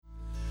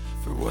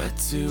For what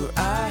do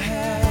I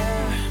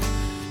have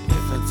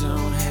if I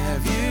don't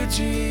have you,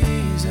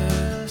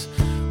 Jesus?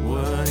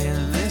 What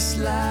in this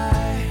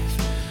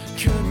life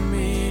could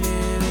mean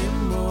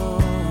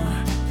anymore?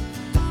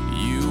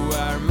 You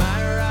are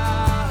my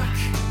rock,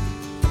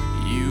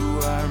 you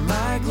are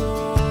my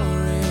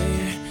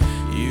glory,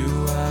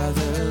 you are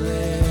the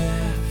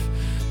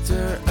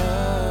lifter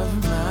of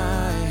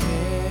my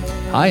head.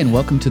 Hi, and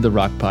welcome to the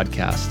Rock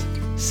Podcast.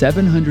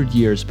 700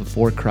 years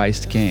before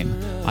Christ came,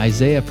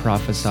 Isaiah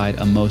prophesied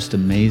a most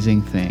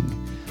amazing thing.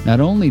 Not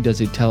only does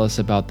he tell us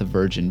about the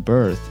virgin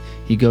birth,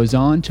 he goes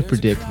on to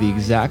predict the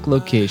exact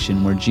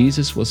location where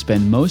Jesus will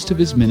spend most of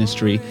his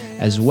ministry,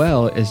 as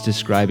well as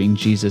describing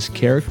Jesus'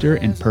 character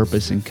and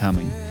purpose in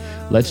coming.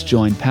 Let's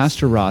join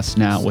Pastor Ross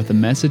now with a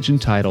message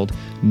entitled,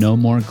 No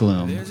More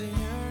Gloom.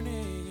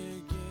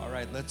 All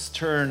right, let's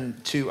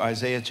turn to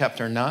Isaiah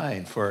chapter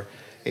 9 for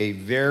a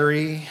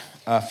very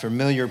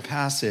familiar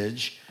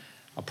passage,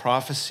 a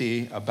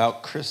prophecy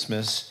about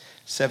Christmas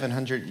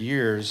 700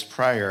 years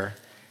prior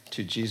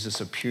to Jesus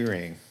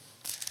appearing.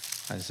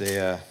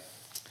 Isaiah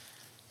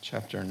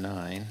chapter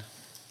 9.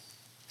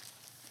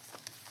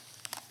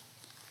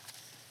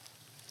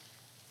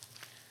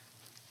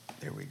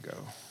 There we go.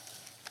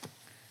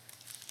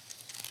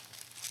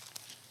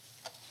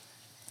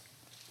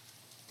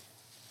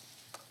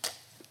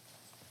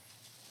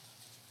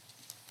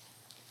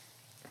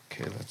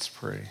 Okay, let's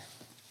pray.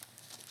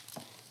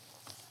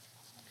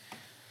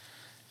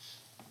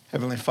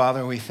 Heavenly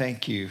Father, we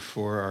thank you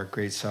for our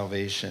great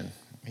salvation.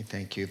 We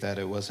thank you that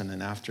it wasn't an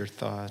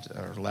afterthought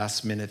or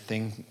last-minute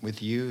thing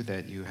with you,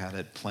 that you had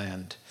it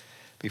planned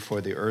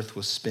before the earth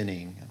was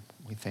spinning.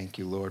 We thank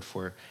you, Lord,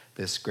 for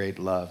this great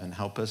love, and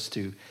help us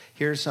to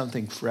hear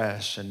something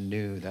fresh and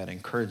new that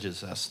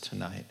encourages us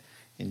tonight.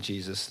 In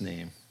Jesus'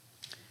 name,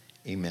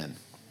 amen.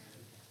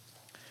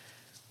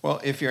 Well,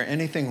 if you're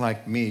anything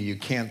like me, you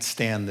can't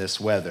stand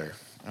this weather,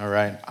 all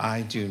right?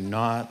 I do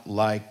not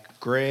like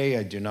gray.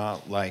 I do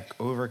not like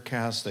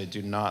overcast. I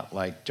do not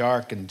like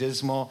dark and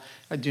dismal.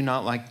 I do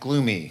not like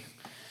gloomy.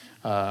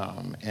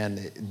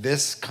 And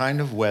this kind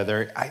of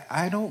weather,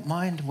 I don't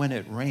mind when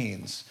it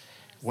rains.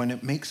 When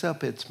it makes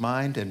up its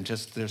mind and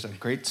just there's a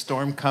great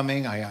storm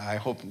coming, I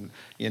hope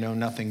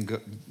nothing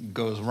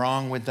goes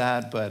wrong with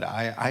that, but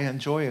I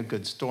enjoy a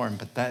good storm.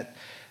 But that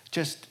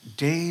just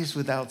days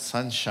without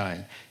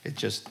sunshine, it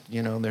just,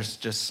 there's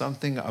just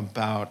something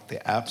about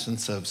the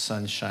absence of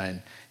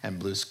sunshine and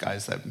blue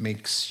skies that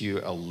makes you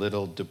a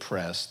little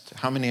depressed.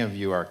 How many of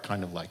you are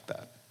kind of like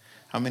that?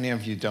 How many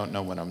of you don't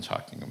know what I'm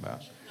talking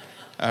about?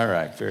 All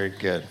right, very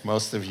good.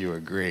 Most of you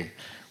agree.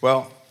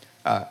 Well,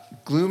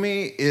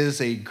 gloomy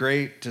is a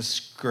great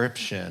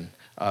description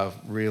of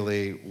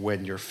really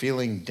when you're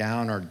feeling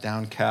down or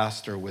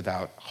downcast or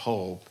without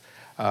hope.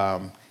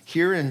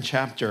 Here in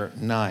chapter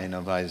 9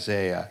 of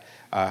Isaiah,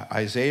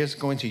 Isaiah is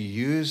going to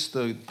use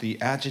the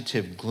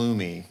adjective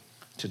gloomy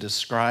to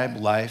describe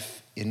life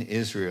in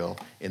Israel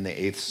in the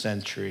 8th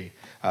century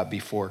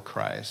before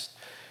Christ.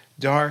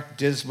 Dark,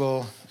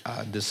 dismal,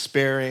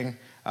 despairing,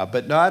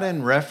 but not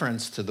in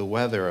reference to the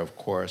weather, of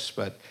course,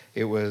 but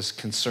it was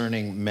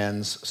concerning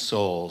men's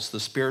souls, the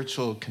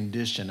spiritual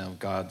condition of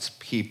God's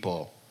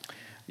people.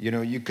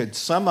 You could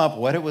sum up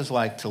what it was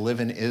like to live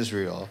in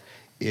Israel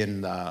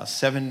in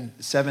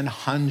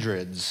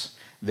 700s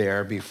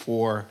there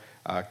before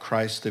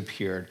Christ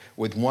appeared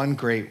with one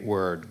great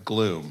word,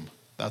 gloom.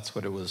 That's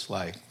what it was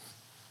like.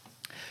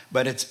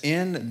 But it's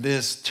in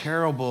this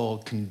terrible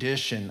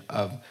condition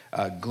of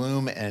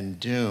gloom and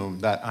doom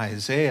that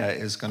Isaiah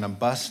is going to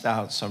bust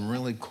out some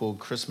really cool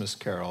Christmas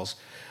carols.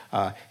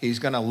 He's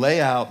going to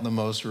lay out the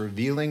most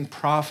revealing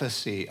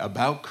prophecy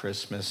about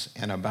Christmas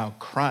and about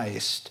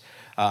Christ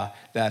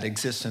that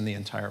exists in the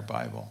entire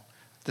Bible.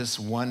 This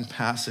one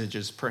passage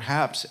is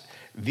perhaps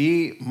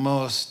the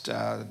most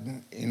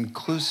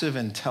inclusive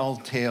and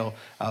telltale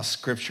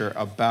scripture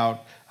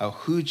about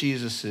who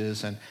Jesus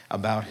is and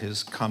about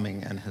his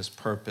coming and his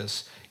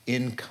purpose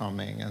in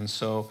coming. And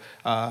so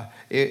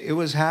it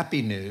was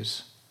happy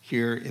news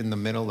here in the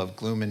middle of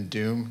gloom and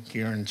doom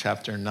here in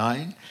chapter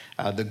 9.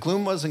 The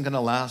gloom wasn't going to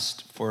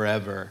last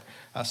forever.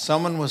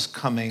 Someone was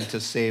coming to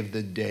save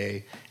the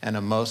day, and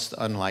a most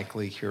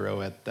unlikely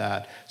hero at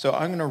that. So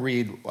I'm going to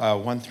read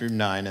 1 through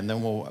 9, and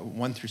then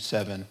 1 through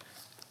 7,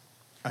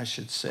 I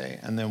should say,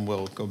 and then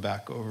we'll go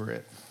back over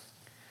it.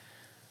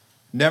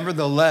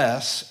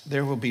 Nevertheless,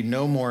 there will be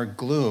no more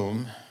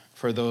gloom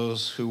for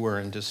those who were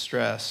in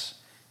distress.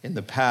 In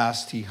the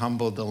past, he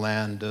humbled the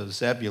land of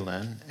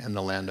Zebulun and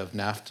the land of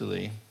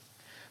Naphtali.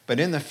 But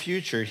in the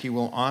future, he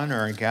will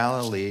honor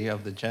Galilee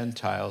of the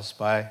Gentiles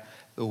by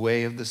the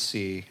way of the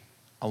sea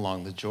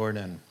along the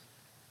Jordan.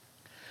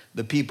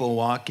 The people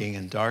walking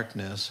in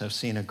darkness have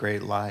seen a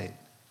great light.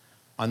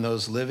 On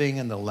those living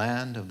in the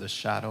land of the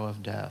shadow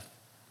of death,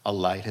 a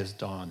light has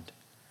dawned.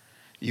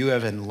 You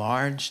have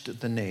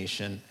enlarged the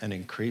nation and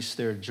increased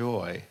their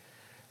joy.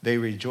 They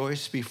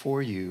rejoice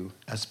before you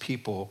as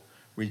people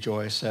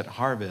rejoice at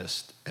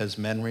harvest, as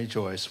men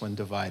rejoice when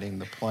dividing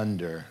the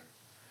plunder.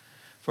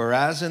 For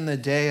as in the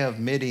day of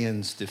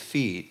Midian's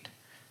defeat,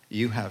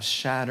 You have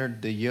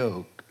shattered the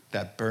yoke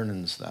that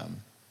burdens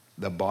them,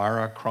 the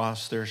bar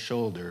across their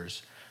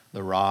shoulders,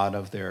 the rod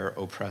of their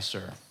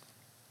oppressor.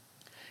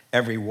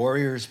 Every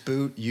warrior's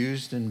boot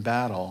used in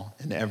battle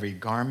and every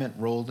garment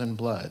rolled in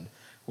blood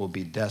will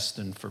be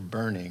destined for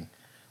burning,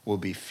 will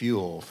be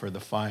fuel for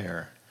the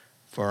fire.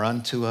 For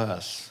unto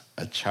us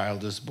a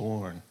child is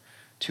born,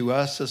 to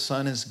us a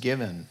son is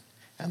given,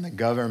 and the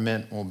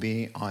government will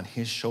be on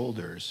his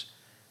shoulders.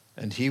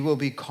 And he will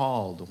be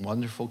called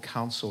Wonderful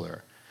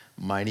Counselor,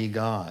 Mighty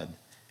God,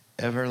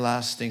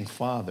 Everlasting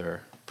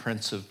Father,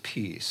 Prince of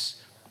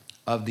Peace.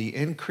 Of the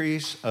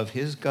increase of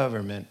his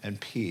government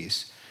and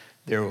peace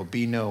there will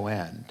be no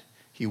end.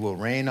 He will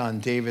reign on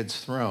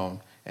David's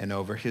throne and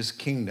over his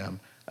kingdom,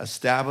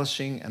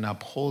 establishing and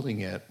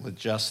upholding it with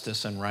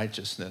justice and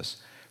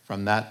righteousness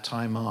from that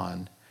time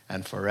on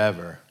and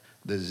forever.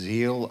 The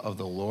zeal of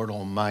the Lord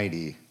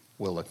Almighty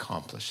will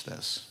accomplish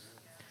this.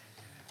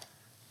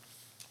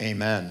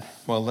 Amen.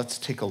 Well, let's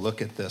take a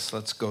look at this.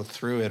 Let's go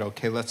through it.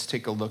 Okay, let's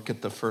take a look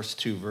at the first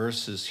two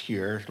verses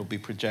here. It'll be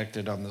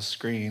projected on the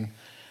screen.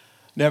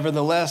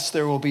 Nevertheless,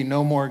 there will be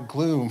no more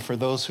gloom for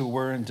those who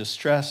were in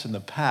distress in the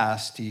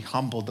past. He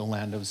humbled the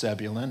land of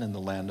Zebulun and the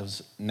land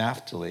of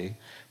Naphtali.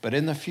 But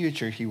in the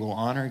future, he will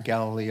honor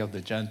Galilee of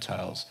the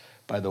Gentiles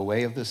by the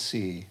way of the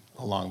sea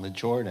along the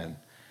Jordan.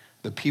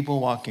 The people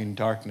walking in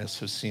darkness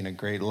have seen a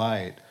great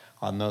light.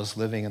 On those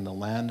living in the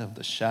land of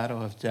the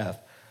shadow of death,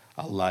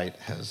 a light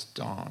has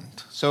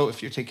dawned. So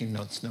if you're taking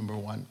notes, number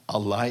one, a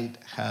light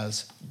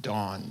has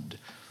dawned.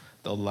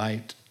 The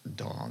light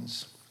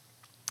dawns.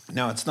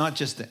 Now, it's not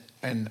just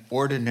an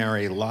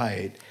ordinary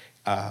light.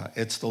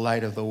 It's the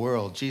light of the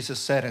world. Jesus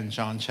said in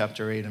John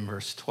chapter 8 and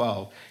verse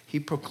 12, he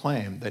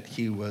proclaimed that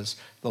he was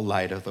the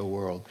light of the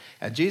world.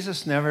 And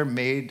Jesus never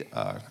made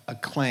a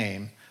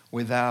claim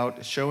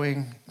without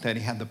showing that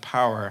he had the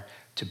power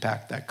to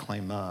back that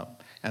claim up.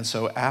 And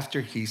so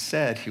after he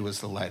said he was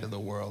the light of the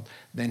world,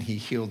 then he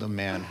healed a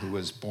man who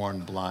was born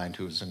blind,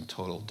 who was in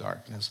total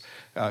darkness,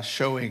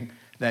 showing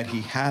that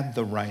he had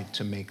the right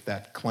to make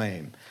that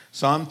claim.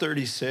 Psalm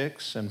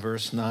 36 and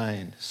verse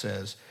 9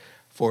 says,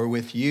 "For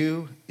with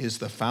you is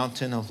the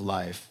fountain of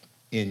life.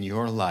 In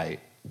your light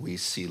we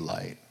see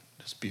light."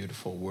 Just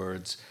beautiful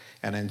words.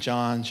 And in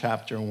John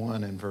chapter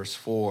 1 and verse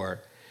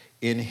 4,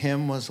 "In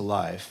him was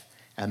life,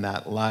 and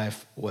that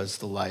life was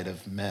the light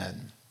of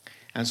men."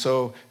 And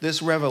so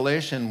this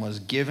revelation was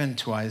given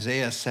to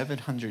Isaiah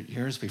 700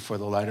 years before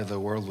the light of the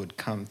world would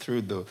come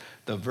through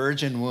the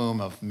virgin womb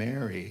of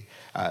Mary,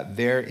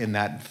 there in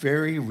that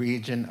very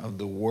region of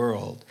the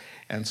world.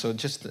 And so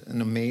just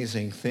an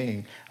amazing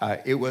thing.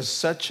 It was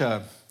such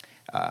a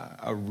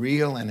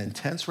real and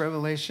intense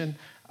revelation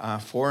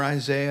for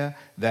Isaiah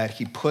that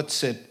he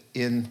puts it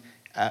in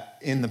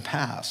the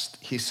past.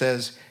 He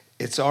says,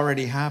 it's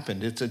already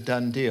happened. It's a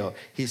done deal.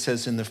 He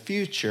says, in the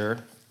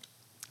future,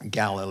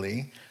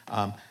 Galilee,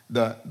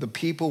 the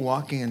people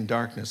walking in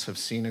darkness have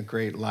seen a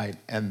great light,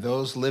 and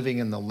those living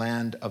in the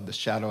land of the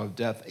shadow of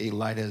death, a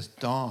light has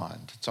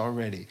dawned. It's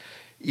already.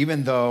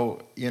 Even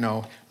though,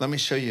 let me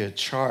show you a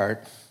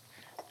chart.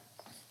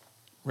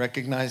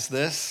 Recognize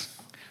this?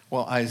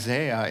 Well,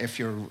 Isaiah, if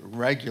you're a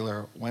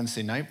regular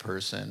Wednesday night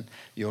person,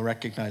 you'll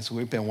recognize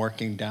we've been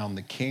working down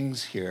the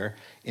Kings here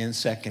in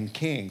 2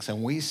 Kings,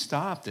 and we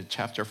stopped at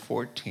chapter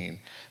 14.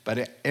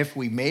 But if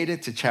we made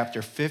it to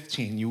chapter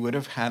 15, you would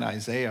have had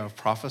Isaiah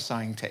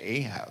prophesying to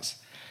Ahaz.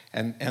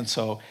 And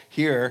so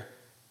here,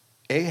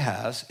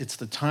 Ahaz, it's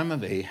the time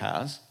of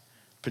Ahaz,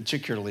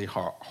 particularly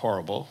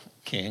horrible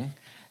king,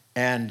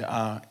 and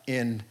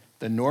in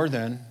the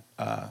northern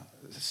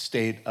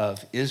state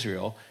of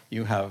Israel,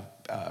 you have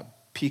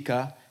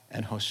Pekah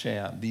and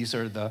Hoshea. These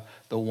are the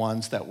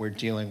ones that we're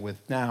dealing with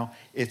now.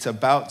 It's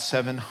about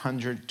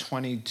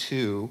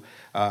 722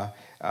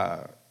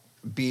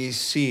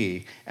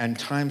 BC, and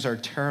times are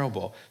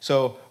terrible.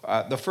 So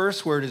the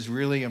first word is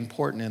really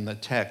important in the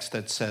text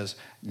that says,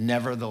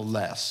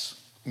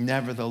 nevertheless.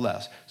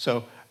 Nevertheless.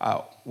 So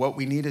what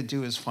we need to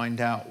do is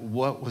find out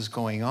what was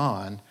going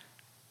on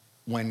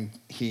when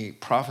he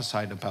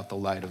prophesied about the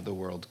light of the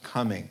world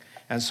coming.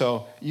 And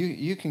so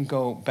you can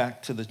go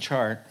back to the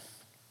chart.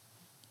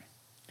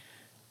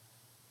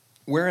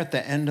 We're at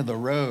the end of the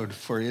road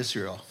for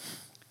Israel.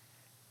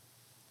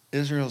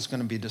 Israel's going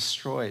to be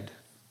destroyed,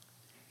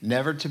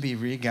 never to be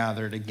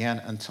regathered again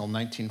until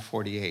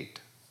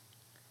 1948.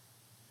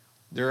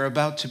 They're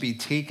about to be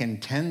taken,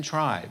 10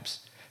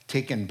 tribes,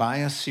 taken by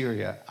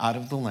Assyria out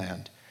of the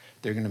land.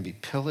 They're going to be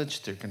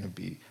pillaged. They're going to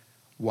be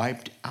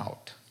wiped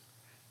out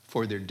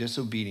for their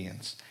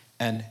disobedience.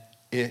 And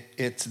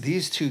it's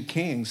these two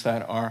kings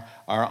that are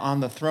on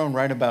the throne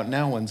right about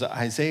now when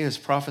Isaiah is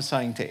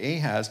prophesying to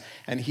Ahaz,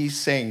 and he's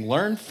saying,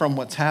 learn from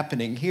what's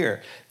happening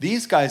here.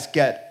 These guys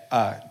get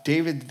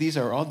David, these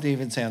are all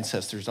David's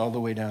ancestors all the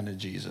way down to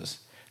Jesus.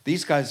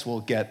 These guys will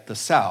get the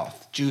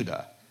south,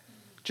 Judah,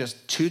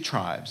 just 2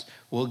 tribes,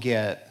 will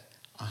get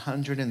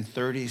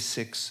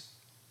 136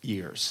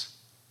 years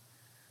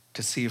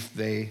to see if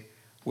they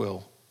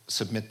will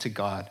submit to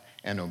God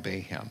and obey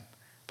him.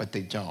 But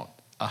they don't.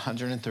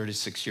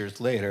 136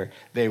 years later,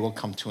 they will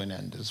come to an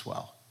end as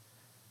well.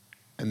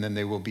 And then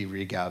they will be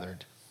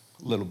regathered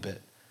a little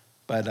bit.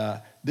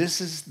 But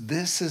this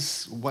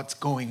is what's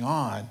going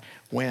on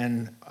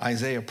when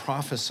Isaiah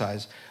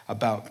prophesies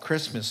about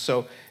Christmas.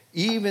 So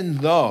even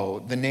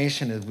though the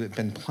nation has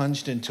been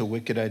plunged into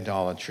wicked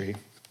idolatry,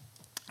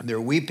 they're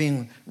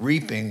reaping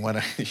what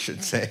I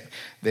should say.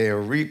 They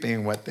are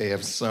reaping what they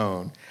have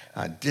sown.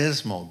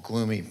 Dismal,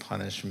 gloomy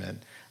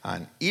punishment.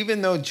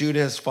 Even though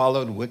Judah has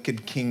followed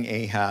wicked King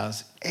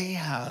Ahaz,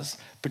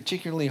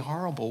 particularly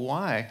horrible.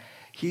 Why?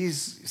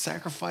 He's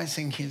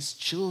sacrificing his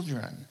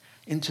children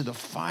into the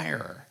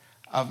fire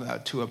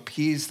to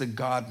appease the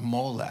god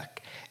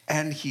Molech.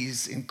 And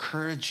he's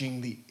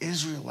encouraging the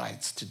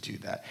Israelites to do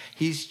that.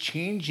 He's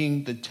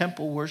changing the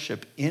temple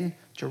worship in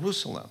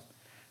Jerusalem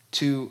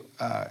to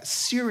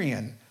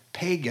Syrian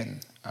pagan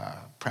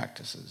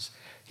practices.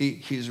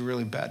 He's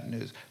really bad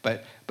news.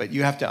 But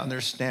you have to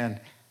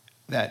understand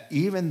that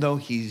even though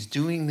he's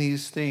doing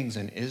these things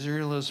and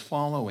Israel is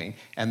following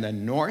and the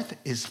north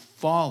is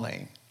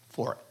falling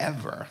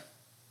forever,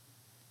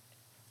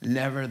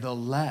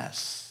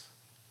 nevertheless,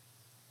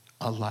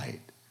 a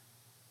light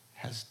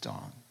has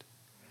dawned.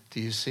 Do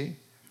you see?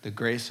 The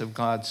grace of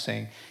God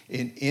saying,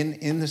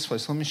 in this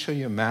place, let me show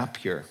you a map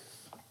here.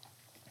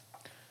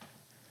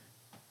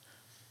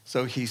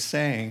 So he's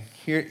saying,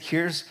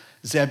 here's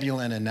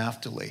Zebulun and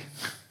Naphtali.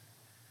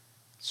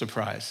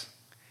 Surprise.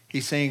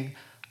 He's saying,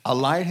 a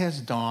light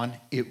has dawned,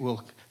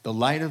 the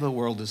light of the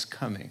world is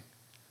coming.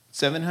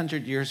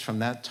 700 years from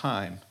that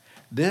time,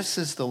 this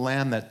is the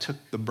land that took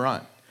the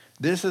brunt.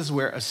 This is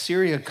where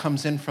Assyria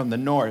comes in from the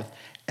north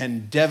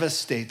and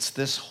devastates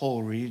this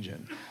whole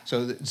region.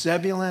 So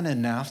Zebulun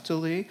and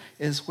Naphtali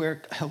is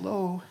where,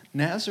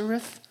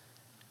 Nazareth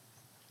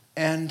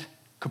and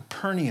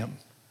Capernaum.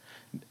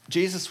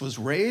 Jesus was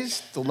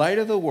raised, the light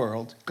of the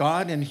world,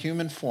 God in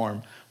human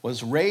form,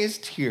 was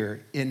raised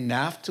here in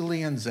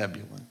Naphtali and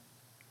Zebulun.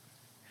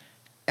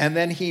 And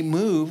then he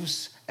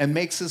moves and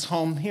makes his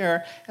home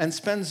here and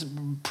spends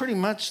pretty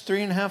much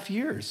 3.5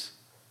 years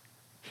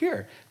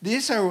here.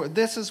 This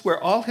is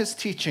where all his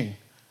teaching,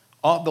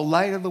 all the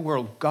light of the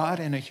world, God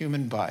in a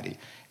human body,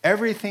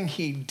 everything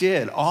he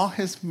did, all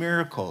his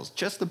miracles,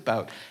 just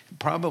about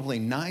probably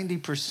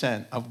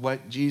 90% of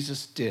what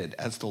Jesus did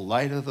as the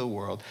light of the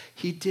world,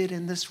 he did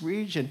in this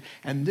region.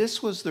 And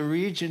this was the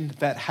region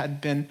that had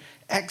been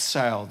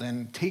exiled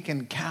and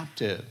taken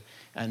captive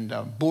and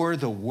bore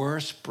the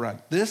worst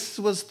brunt. This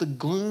was the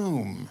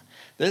gloom.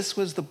 This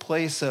was the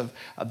place of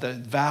the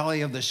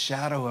valley of the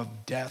shadow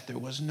of death. There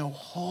was no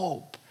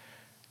hope.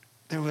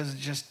 There was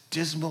just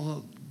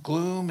dismal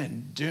gloom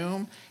and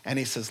doom. And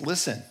he says,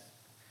 listen,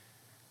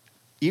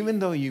 even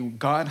though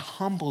God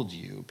humbled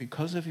you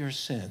because of your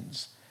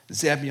sins,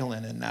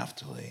 Zebulun and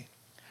Naphtali,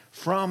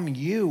 from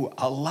you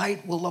a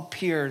light will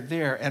appear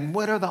there. And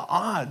what are the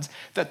odds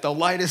that the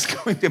light is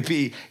going to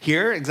be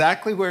here,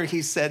 exactly where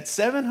he said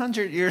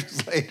 700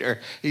 years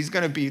later, he's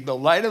going to be the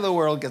light of the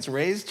world, gets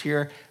raised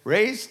here,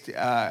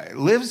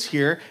 lives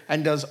here,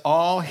 and does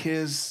all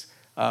his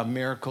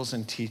miracles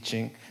and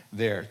teaching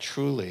there,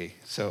 truly.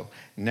 So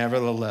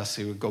nevertheless,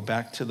 he would go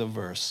back to the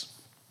verse.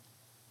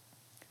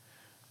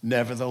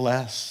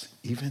 Nevertheless,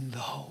 even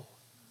though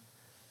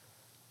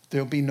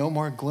there'll be no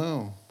more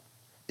gloom.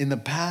 In the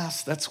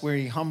past, that's where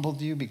he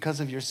humbled you because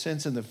of your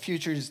sins. In the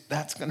future,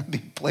 that's going to be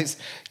placed.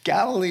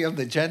 Galilee of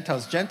the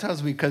Gentiles.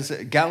 Gentiles because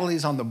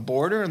Galilee's on the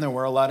border and there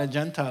were a lot of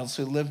Gentiles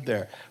who lived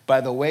there.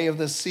 By the way of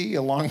the sea,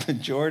 along the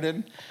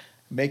Jordan,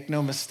 make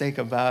no mistake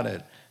about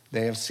it.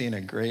 They have seen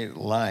a great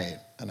light,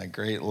 and a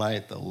great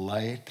light, the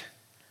light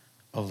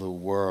of the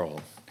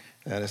world.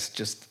 That is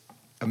just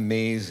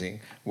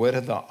amazing. What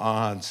are the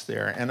odds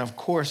there? And of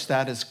course,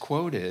 that is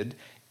quoted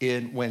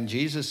when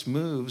Jesus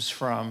moves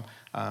from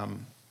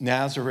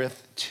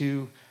Nazareth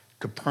to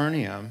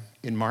Capernaum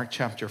in Mark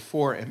chapter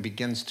 4 and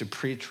begins to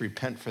preach,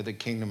 repent for the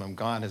kingdom of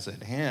God is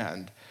at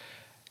hand.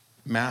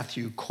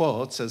 Matthew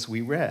quotes, as we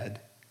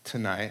read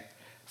tonight,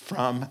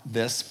 from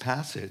this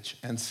passage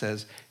and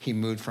says he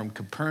moved from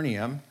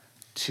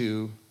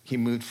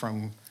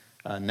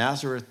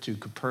Nazareth to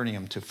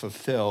Capernaum to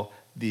fulfill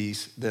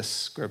this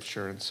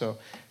scripture. And so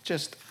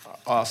just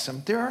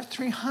awesome. There are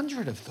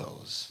 300 of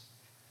those.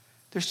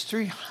 There's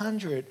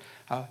 300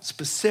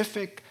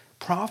 specific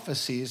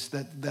prophecies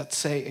that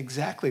say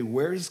exactly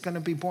where he's going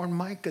to be born.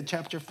 Micah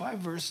chapter 5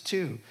 verse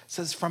 2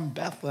 says from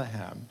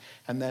Bethlehem,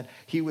 and that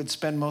he would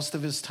spend most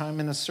of his time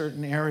in a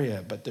certain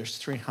area, but there's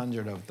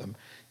 300 of them.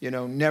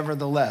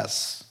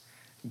 Nevertheless,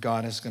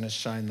 God is going to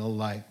shine the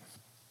light.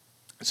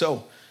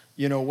 So,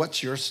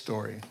 what's your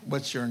story?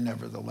 What's your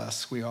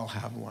nevertheless? We all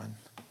have one.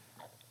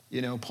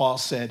 Paul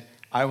said,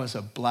 I was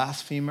a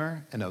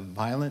blasphemer and a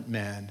violent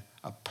man,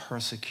 a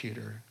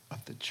persecutor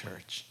of the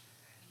church.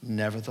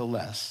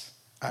 Nevertheless,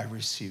 I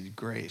received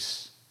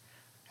grace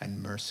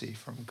and mercy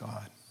from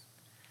God.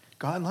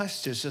 God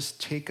likes to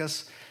just take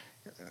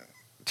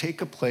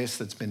a place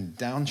that's been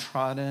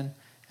downtrodden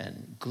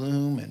and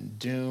gloom and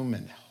doom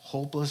and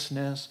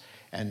hopelessness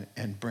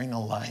and bring a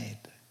light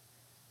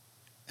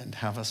and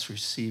have us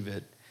receive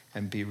it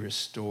and be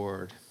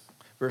restored.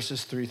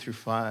 Verses 3 through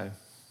 5.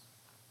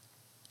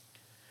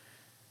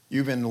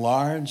 You've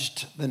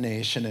enlarged the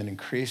nation and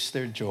increased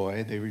their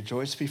joy. They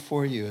rejoice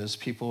before you as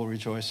people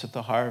rejoice at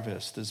the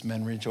harvest, as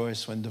men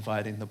rejoice when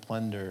dividing the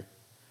plunder.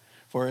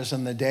 For as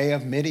in the day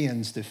of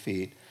Midian's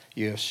defeat,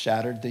 you have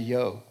shattered the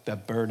yoke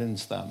that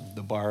burdens them,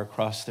 the bar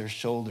across their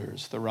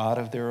shoulders, the rod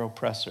of their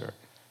oppressor.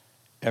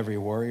 Every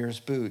warrior's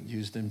boot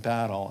used in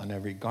battle and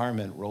every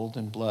garment rolled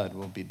in blood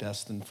will be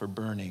destined for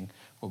burning,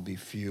 will be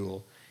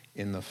fuel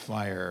in the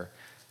fire.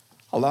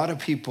 A lot of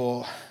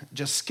people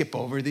just skip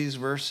over these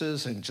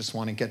verses and just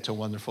want to get to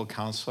Wonderful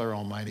Counselor,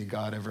 Almighty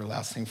God,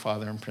 Everlasting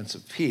Father, and Prince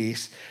of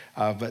Peace.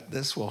 But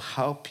this will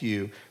help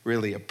you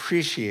really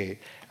appreciate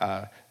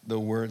the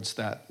words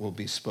that will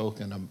be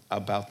spoken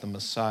about the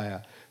Messiah.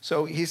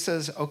 So he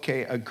says,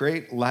 okay, a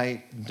great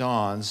light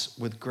dawns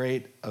with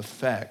great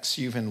effects.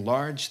 You've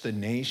enlarged the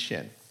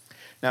nation.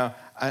 Now,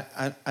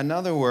 in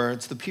other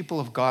words, the people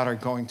of God are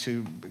going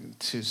to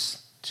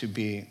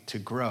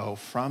grow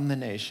from the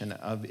nation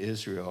of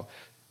Israel.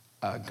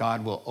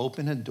 God will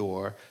open a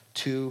door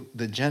to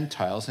the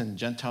Gentiles, and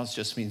Gentiles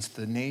just means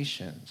the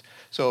nations.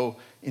 So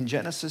in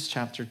Genesis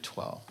chapter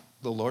 12,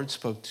 the Lord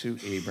spoke to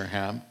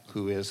Abraham,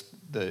 who is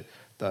the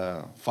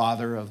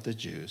father of the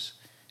Jews,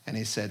 and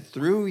he said,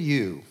 through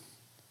you,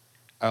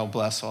 I'll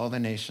bless all the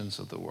nations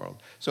of the world.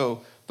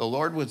 So the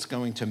Lord was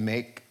going to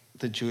make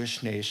the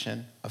Jewish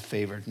nation a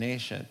favored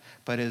nation,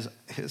 but his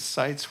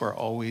sights were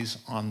always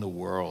on the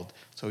world.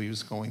 So he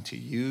was going to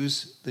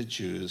use the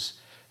Jews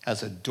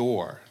as a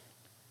door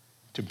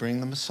to bring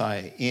the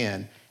Messiah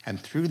in,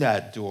 and through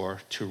that door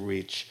to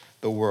reach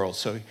the world.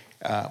 So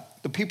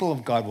the people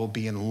of God will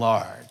be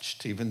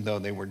enlarged, even though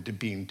they were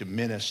being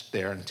diminished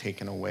there and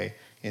taken away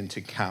into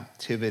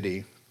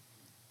captivity.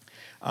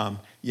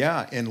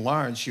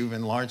 Enlarged, you've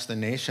enlarged the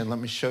nation. Let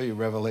me show you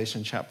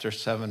Revelation chapter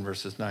 7,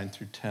 verses 9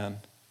 through 10.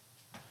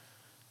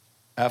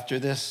 After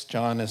this,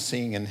 John is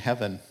seeing in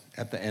heaven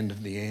at the end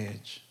of the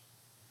age.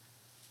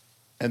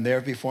 And there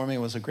before me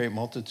was a great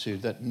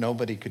multitude that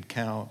nobody could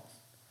count,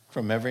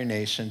 from every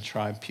nation,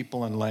 tribe,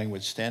 people, and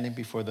language, standing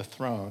before the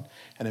throne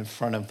and in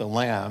front of the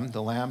Lamb.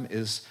 The Lamb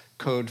is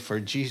code for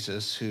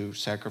Jesus, who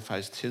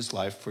sacrificed his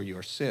life for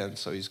your sins,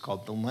 so he's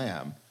called the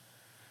Lamb.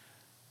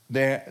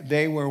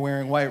 They were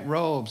wearing white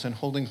robes and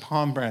holding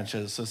palm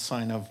branches, a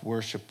sign of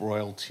worship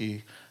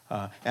royalty.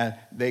 And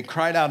they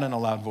cried out in a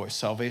loud voice,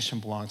 salvation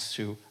belongs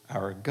to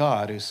our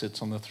God who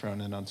sits on the throne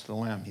and unto the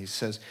Lamb. He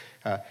says,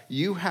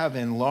 you have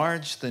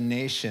enlarged the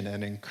nation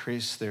and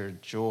increased their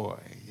joy.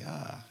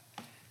 Yeah.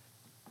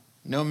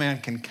 No man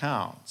can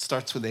count.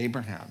 Starts with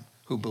Abraham,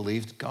 who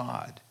believed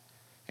God.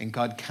 And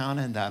God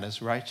counted that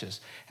as righteous.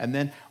 And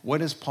then what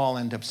does Paul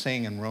end up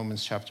saying in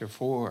Romans chapter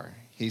 4?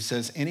 He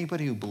says,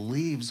 anybody who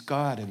believes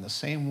God in the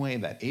same way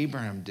that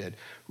Abraham did,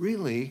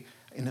 really,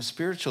 in a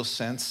spiritual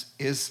sense,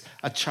 is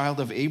a child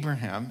of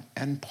Abraham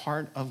and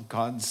part of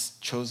God's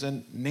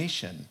chosen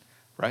nation,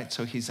 right?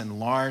 So he's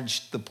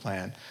enlarged the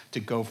plan to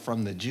go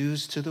from the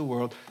Jews to the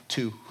world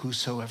to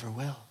whosoever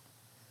will.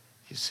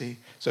 You see?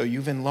 So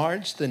you've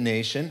enlarged the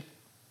nation.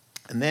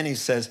 And then he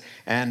says,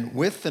 and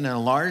with an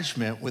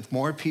enlargement, with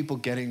more people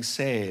getting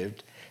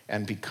saved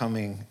and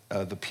becoming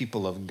the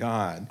people of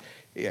God,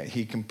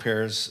 he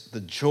compares the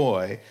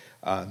joy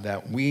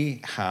that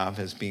we have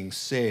as being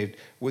saved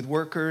with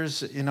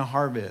workers in a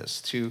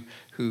harvest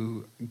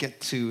who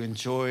get to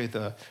enjoy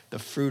the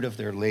fruit of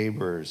their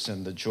labors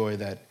and the joy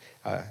that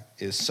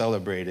is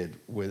celebrated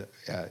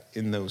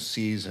in those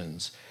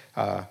seasons.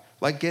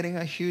 Like getting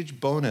a huge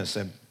bonus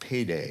at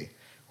payday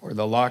or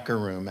the locker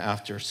room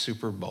after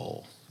Super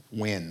Bowl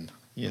win,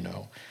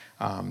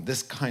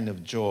 this kind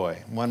of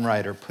joy. One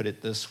writer put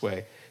it this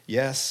way: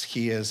 yes,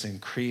 he has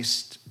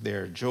increased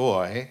their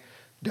joy.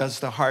 Does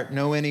the heart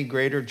know any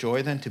greater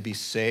joy than to be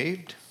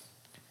saved?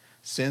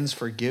 Sins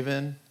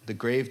forgiven, the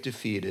grave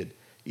defeated,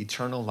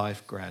 eternal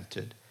life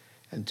granted,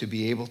 and to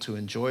be able to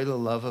enjoy the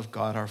love of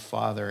God our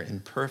Father in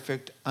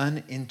perfect,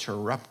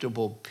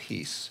 uninterruptible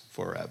peace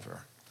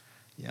forever.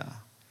 Yeah,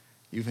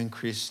 you've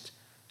increased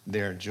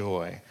their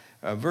joy.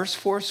 Verse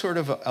 4 sort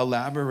of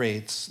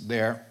elaborates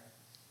there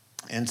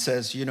and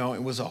says,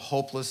 it was a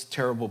hopeless,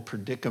 terrible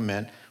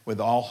predicament with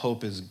all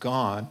hope is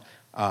gone,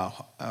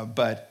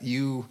 but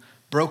you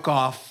broke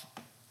off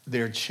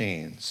their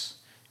chains.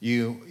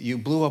 You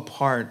blew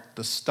apart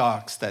the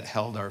stocks that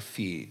held our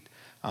feet.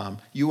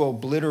 You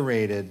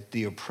obliterated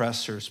the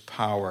oppressor's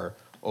power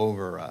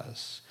over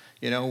us.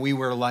 We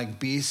were like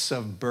beasts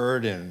of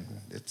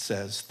burden, it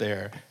says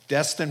there,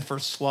 destined for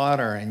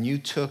slaughter, and you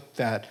took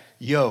that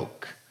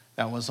yoke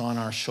that was on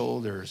our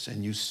shoulders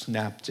and you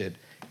snapped it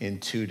in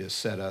two to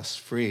set us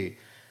free.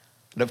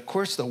 But of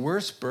course, the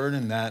worst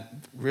burden that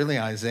really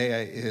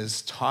Isaiah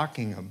is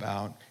talking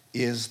about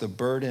is the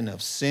burden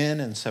of sin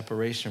and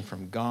separation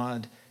from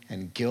God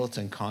and guilt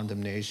and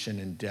condemnation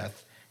and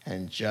death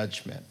and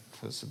judgment.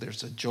 So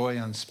there's a joy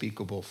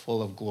unspeakable,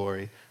 full of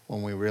glory,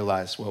 when we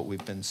realize what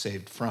we've been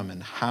saved from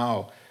and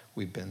how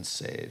we've been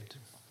saved.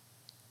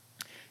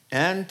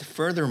 And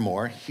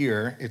furthermore,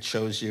 here it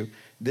shows you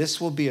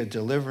this will be a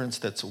deliverance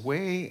that's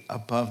way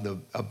above the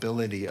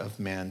ability of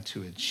man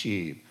to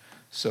achieve.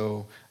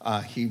 So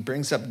he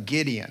brings up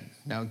Gideon.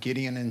 Now,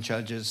 Gideon in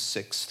Judges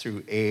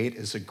 6-8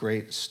 is a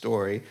great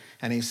story.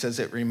 And he says,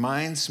 it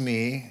reminds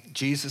me,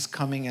 Jesus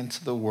coming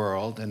into the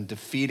world and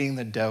defeating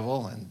the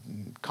devil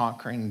and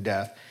conquering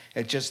death.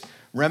 It just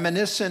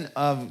reminiscent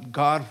of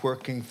God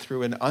working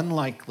through an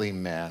unlikely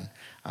man,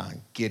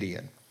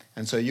 Gideon.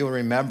 And so you'll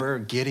remember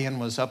Gideon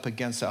was up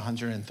against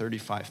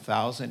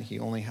 135,000. He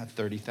only had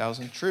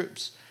 30,000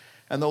 troops.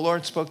 And the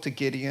Lord spoke to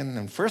Gideon.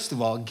 And first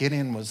of all,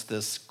 Gideon was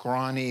this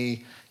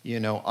scrawny,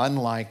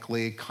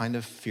 unlikely, kind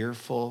of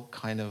fearful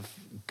kind of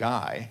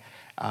guy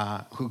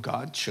who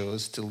God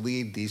chose to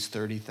lead these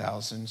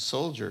 30,000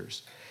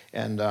 soldiers.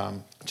 And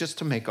just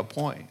to make a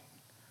point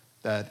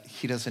that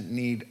he doesn't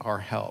need our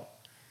help,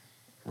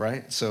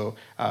 right? So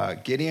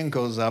Gideon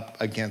goes up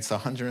against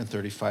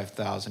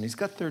 135,000. He's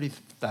got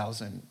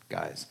 30,000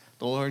 guys.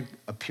 The Lord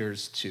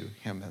appears to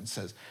him and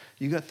says,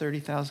 you got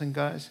 30,000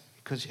 guys?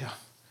 He goes, yeah,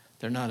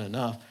 they're not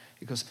enough.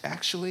 He goes,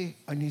 actually,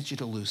 I need you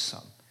to lose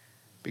some,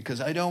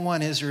 because I don't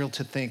want Israel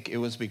to think it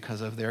was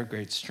because of their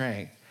great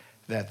strength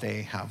that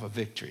they have a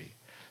victory.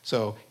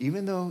 So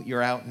even though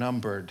you're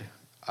outnumbered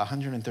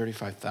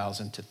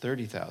 135,000 to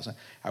 30,000,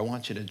 I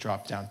want you to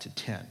drop down to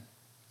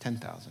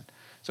 10,000.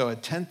 So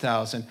at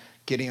 10,000,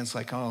 Gideon's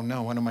like, oh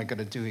no, what am I going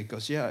to do? He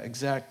goes, yeah,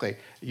 exactly.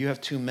 You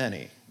have too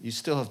many. You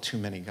still have too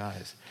many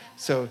guys.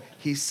 So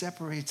he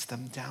separates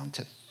them down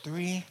to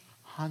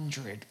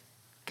 300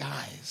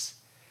 guys.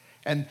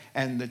 And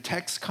the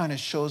text kind of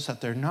shows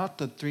that they're not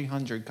the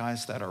 300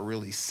 guys that are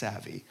really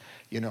savvy.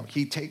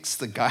 He takes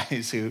the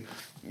guys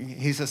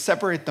he says,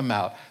 separate them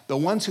out. The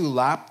ones who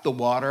lap the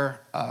water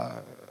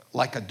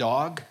like a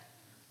dog,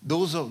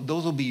 those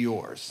will be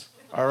yours.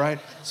 All right?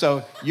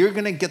 So you're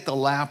going to get the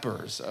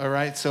lappers. All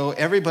right? So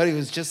everybody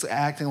who's just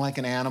acting like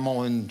an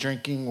animal and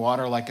drinking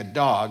water like a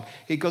dog,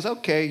 he goes,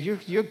 okay,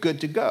 you're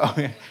good to go.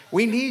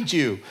 We need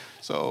you.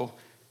 So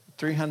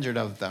 300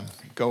 of them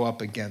go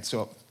up against.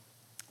 So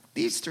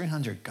these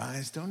 300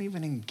 guys don't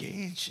even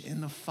engage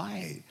in the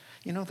fight.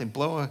 They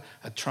blow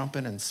a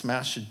trumpet and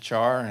smash a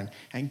jar,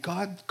 and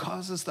God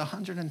causes the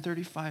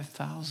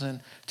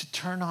 135,000 to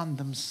turn on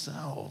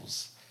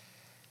themselves.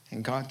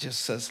 And God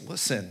just says,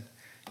 listen,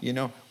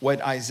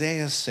 what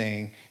Isaiah is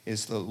saying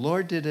is the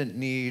Lord didn't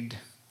need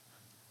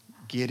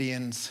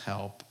Gideon's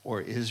help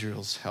or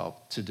Israel's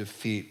help to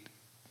defeat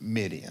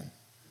Midian.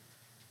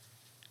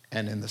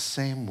 And in the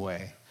same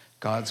way,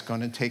 God's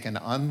going to take an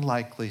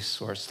unlikely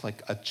source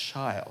like a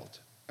child,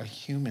 a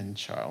human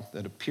child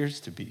that appears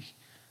to be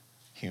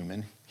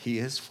human. He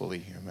is fully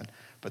human,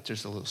 but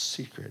there's a little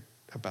secret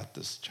about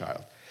this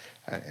child.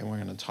 And we're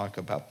going to talk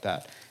about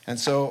that. And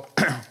so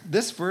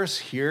this verse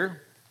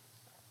here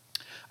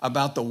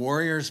about the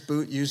warrior's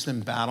boot used in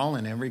battle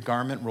and every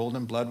garment rolled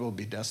in blood will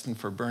be destined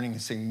for burning,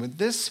 and saying, when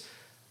this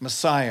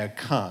Messiah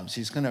comes,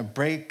 he's going to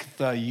break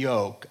the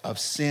yoke of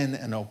sin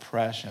and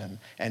oppression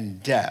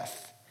and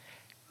death.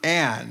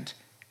 And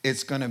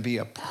it's going to be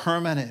a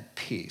permanent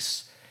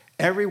peace.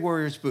 Every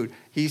warrior's boot.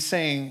 He's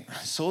saying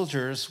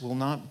soldiers will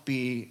not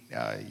be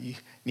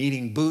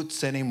needing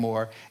boots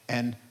anymore,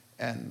 and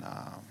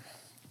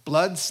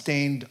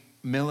blood-stained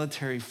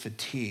military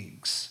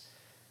fatigues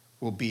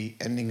will be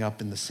ending up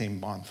in the same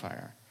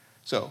bonfire.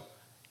 So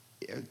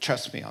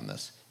trust me on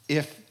this.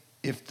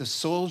 If the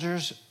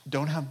soldiers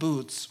don't have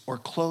boots or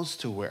clothes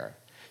to wear,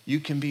 you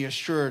can be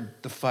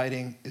assured the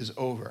fighting is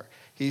over.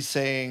 He's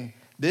saying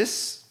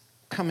this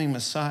coming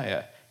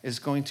Messiah is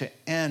going to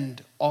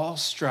end all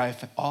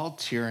strife, all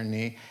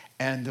tyranny,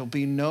 and there'll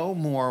be no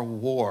more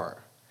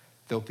war.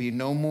 There'll be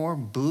no more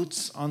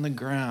boots on the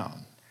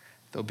ground.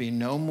 There'll be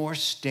no more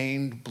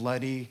stained,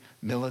 bloody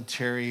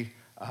military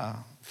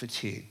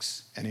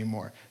fatigues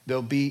anymore.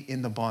 They'll be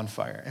in the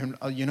bonfire. And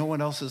you know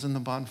what else is in the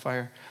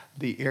bonfire?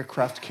 The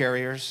aircraft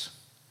carriers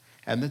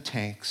and the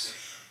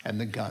tanks and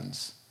the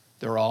guns.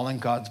 They're all in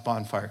God's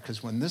bonfire,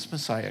 because when this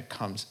Messiah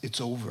comes, it's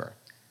over.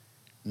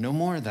 No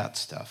more of that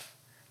stuff.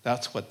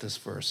 That's what this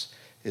verse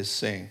is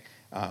saying.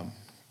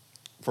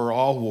 For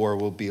all war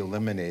will be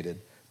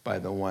eliminated by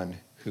the one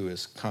who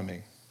is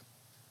coming.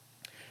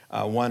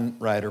 One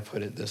writer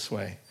put it this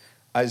way: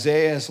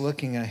 Isaiah is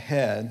looking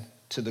ahead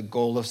to the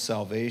goal of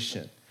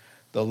salvation.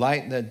 The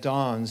light that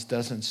dawns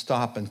doesn't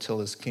stop until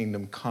his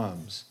kingdom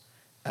comes.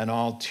 And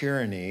all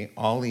tyranny,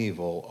 all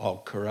evil,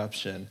 all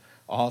corruption,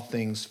 all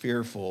things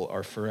fearful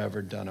are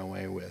forever done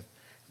away with.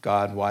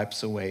 God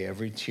wipes away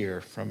every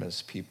tear from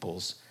his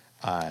people's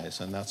eyes.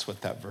 And that's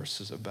what that verse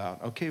is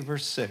about. Okay,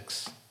 verse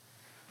 6.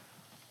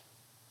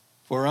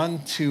 For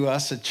unto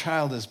us a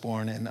child is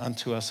born, and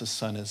unto us a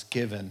son is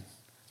given.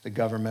 The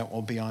government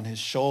will be on his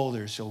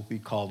shoulders. He'll be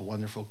called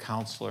Wonderful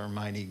Counselor,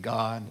 Mighty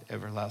God,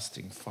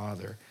 Everlasting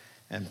Father,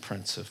 and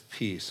Prince of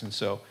Peace. And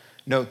so,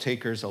 note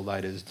takers, a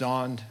light is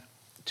dawned.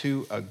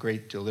 2, a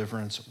great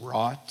deliverance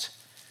wrought.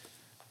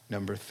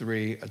 Number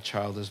 3, a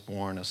child is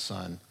born, a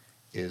son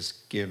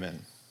is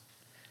given.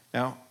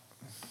 Now,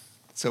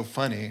 it's so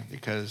funny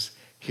because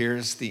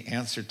here's the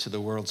answer to the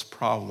world's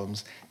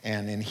problems.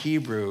 And in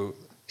Hebrew,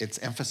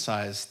 it's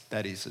emphasized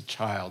that he's a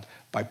child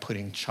by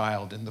putting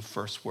child in the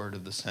first word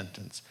of the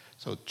sentence.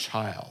 So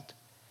child.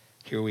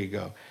 Here we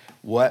go.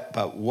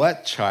 But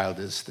what child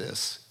is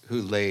this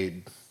who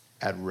laid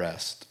at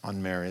rest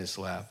on Mary's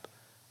lap,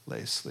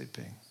 lay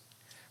sleeping?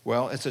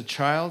 Well, it's a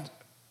child,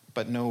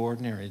 but no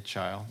ordinary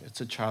child.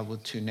 It's a child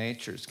with two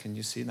natures. Can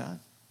you see that?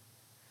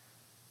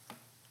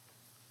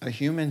 A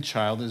human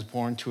child is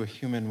born to a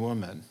human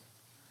woman,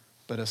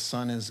 but a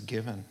son is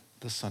given,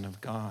 the Son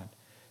of God.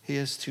 He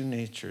has two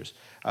natures.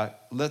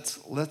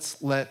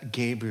 Let's let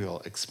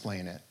Gabriel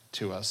explain it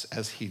to us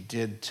as he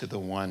did to the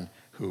one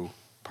who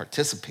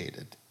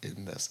participated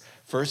in this.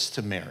 First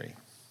to Mary.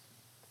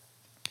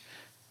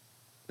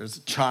 There's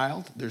a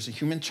child, there's a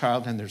human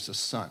child, and there's a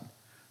son.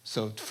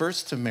 So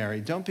first to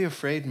Mary. Don't be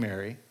afraid,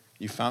 Mary.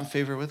 You found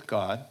favor with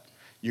God.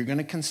 You're going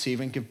to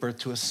conceive and give birth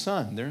to a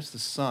son. There's the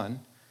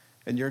son.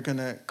 And you're going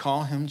to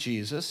call him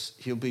Jesus.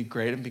 He'll be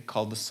great and be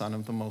called the Son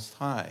of the Most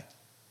High.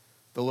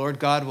 The Lord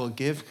God will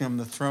give him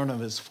the throne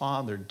of his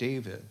father,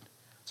 David.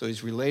 So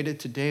he's related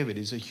to David.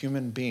 He's a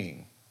human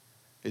being.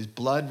 His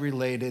blood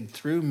related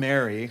through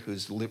Mary,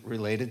 who's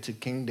related to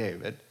King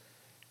David.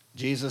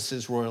 Jesus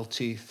is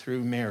royalty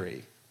through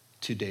Mary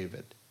to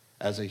David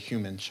as a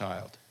human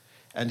child.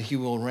 And he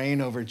will reign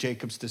over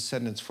Jacob's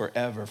descendants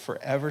forever.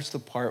 Forever's the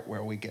part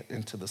where we get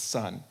into the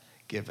son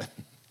given.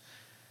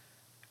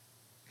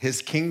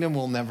 His kingdom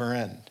will never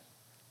end.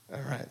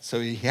 All right,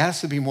 so he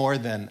has to be more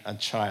than a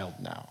child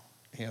now.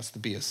 He has to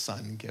be a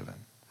son given,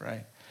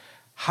 right?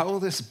 How will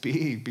this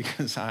be?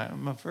 Because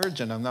I'm a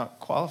virgin. I'm not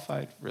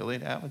qualified really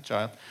to have a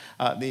child.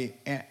 The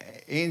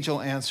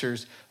angel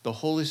answers, the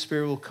Holy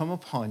Spirit will come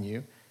upon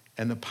you,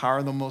 and the power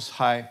of the Most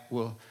High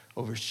will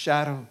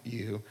overshadow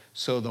you.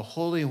 So the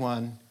Holy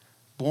One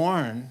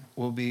born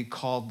will be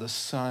called the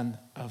Son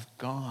of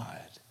God.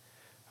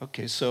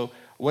 Okay, so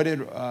what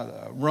did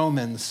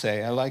Romans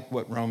say? I like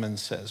what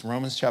Romans says.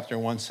 Romans chapter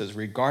 1 says,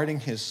 regarding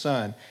his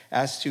son,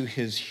 as to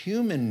his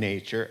human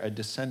nature, a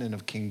descendant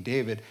of King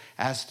David,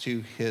 as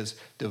to his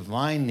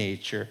divine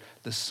nature,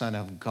 the Son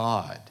of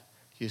God.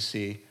 You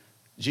see,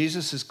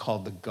 Jesus is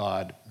called the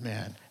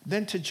God-man.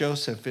 Then to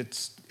Joseph,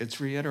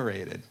 it's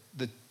reiterated,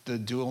 the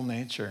dual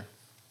nature.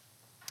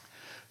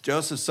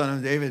 Joseph, son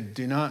of David,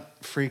 do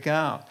not freak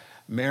out.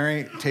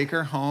 Mary, take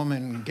her home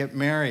and get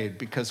married,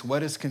 because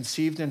what is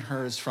conceived in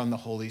her is from the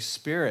Holy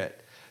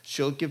Spirit.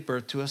 She'll give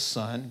birth to a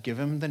son, give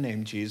him the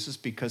name Jesus,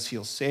 because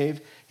he'll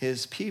save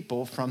his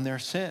people from their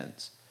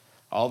sins.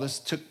 All this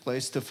took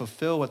place to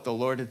fulfill what the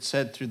Lord had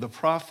said through the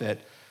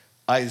prophet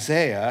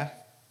Isaiah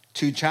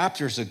 2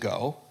 chapters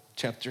ago,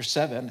 chapter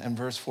 7 and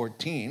verse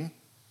 14.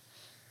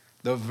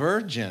 The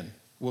virgin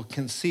will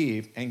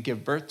conceive and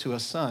give birth to a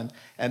son,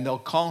 and they'll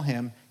call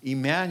him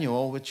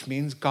Emmanuel, which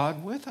means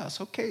God with us.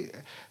 Okay,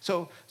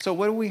 so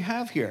what do we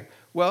have here?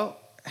 Well,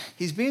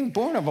 he's being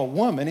born of a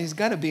woman. He's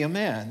got to be a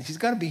man. He's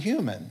got to be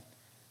human,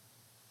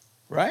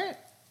 right?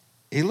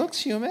 He looks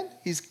human.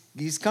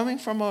 He's coming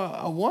from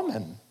a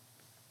woman.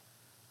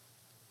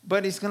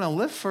 But he's going to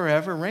live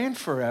forever, reign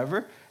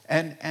forever,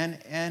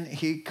 and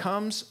he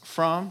comes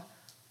from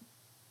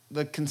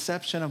the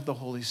conception of the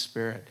Holy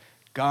Spirit.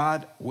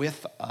 God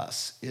with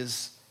us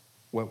is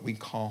what we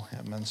call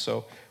him. And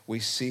so we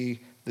see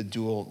the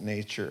dual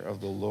nature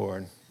of the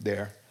Lord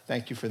there.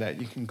 Thank you for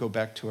that. You can go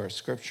back to our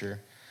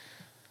scripture.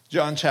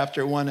 John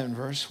chapter 1 and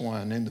verse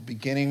 1. In the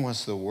beginning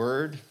was the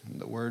Word,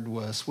 and the Word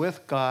was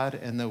with God,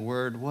 and the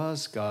Word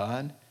was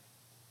God.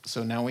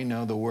 So now we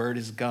know the Word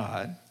is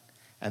God.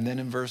 And then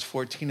in verse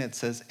 14 it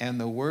says, and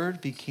the Word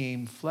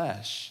became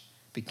flesh,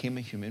 became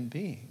a human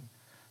being.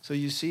 So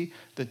you see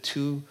the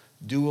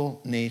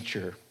dual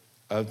nature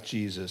of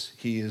Jesus.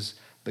 He is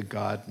the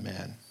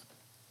God-man.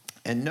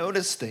 And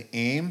notice the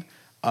aim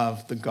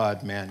of the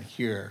God-man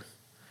here.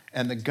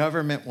 And the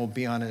government will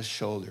be on his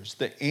shoulders.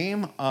 The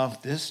aim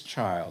of this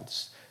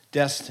child's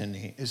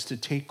destiny is to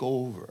take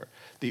over.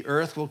 The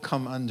earth will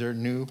come under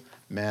new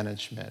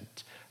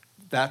management.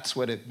 That's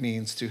what it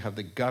means to have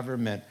the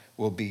government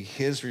will be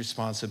his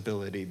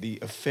responsibility. The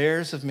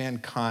affairs of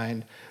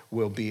mankind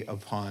will be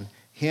upon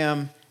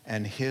him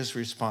and his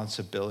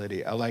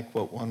responsibility. I like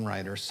what one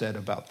writer said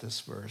about this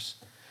verse.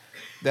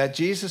 That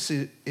Jesus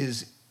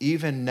is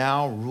even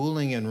now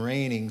ruling and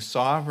reigning,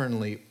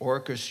 sovereignly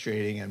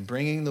orchestrating and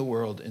bringing the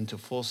world into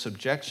full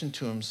subjection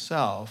to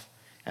himself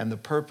and the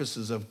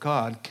purposes of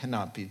God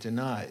cannot be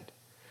denied.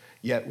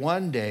 Yet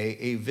one day,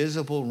 a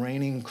visible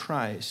reigning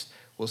Christ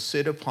will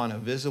sit upon a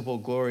visible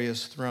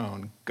glorious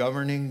throne,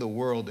 governing the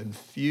world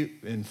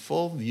in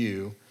full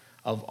view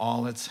of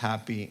all its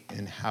happy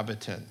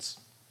inhabitants.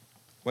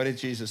 What did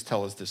Jesus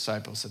tell his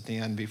disciples at the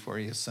end before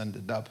he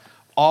ascended up?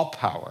 All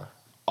power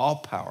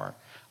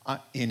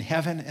in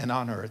heaven and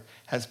on earth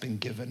has been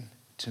given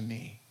to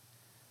me.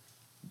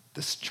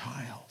 This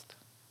child,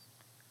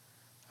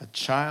 a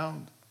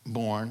child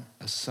born,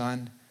 a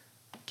son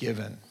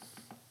given.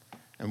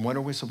 And what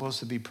are we supposed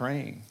to be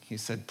praying? He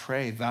said,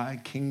 pray, thy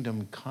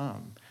kingdom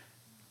come.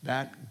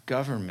 That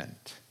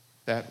government,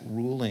 that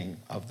ruling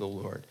of the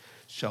Lord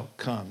shall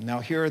come. Now,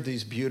 here are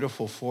these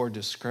beautiful 4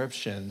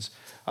 descriptions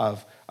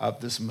of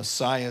this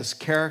Messiah's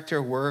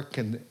character, work,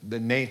 and the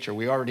nature.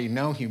 We already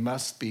know he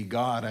must be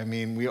God. I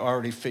mean, we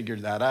already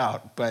figured that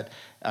out. But,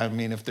 I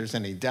mean, if there's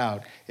any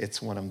doubt,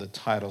 it's one of the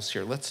titles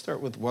here. Let's start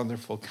with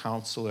Wonderful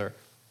Counselor.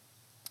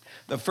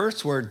 The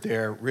first word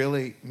there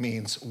really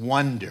means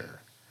wonder,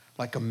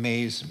 like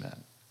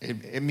amazement.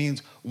 It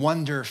means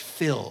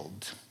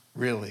wonder-filled,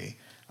 really.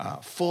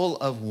 Full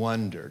of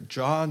wonder,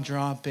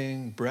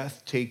 jaw-dropping,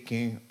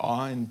 breathtaking,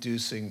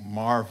 awe-inducing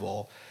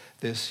marvel.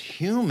 This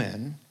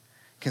human,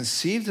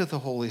 conceived of the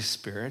Holy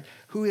Spirit,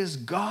 who is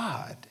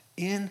God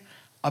in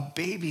a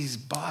baby's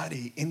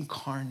body,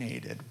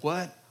 incarnated.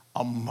 What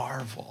a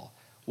marvel.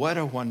 What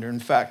a wonder. In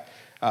fact,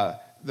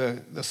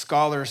 the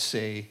scholars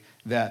say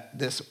that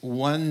this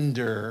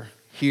wonder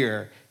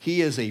here, he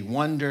is a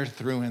wonder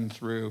through and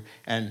through.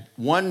 And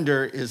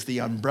wonder is the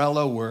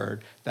umbrella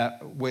word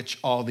that which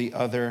all the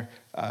other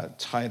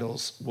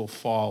titles will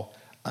fall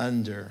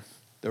under.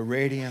 The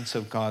radiance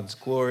of God's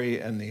glory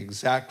and the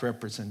exact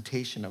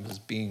representation of his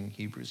being,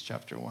 Hebrews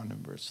chapter 1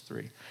 and verse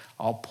 3,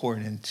 all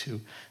poured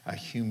into a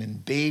human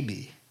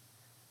baby.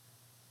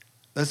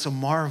 That's a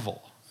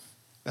marvel.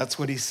 That's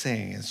what he's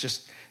saying. It's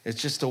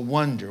just a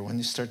wonder when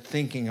you start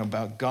thinking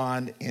about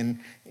God in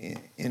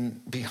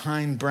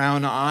behind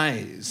brown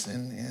eyes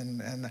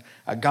and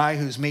a guy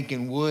who's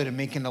making wood and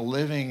making a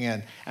living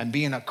and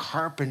being a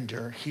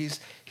carpenter.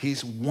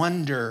 He's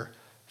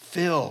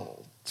wonder-filled.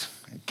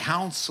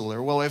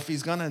 Counselor. Well, if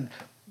he's going to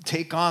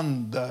take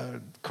on the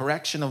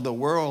correction of the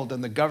world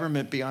and the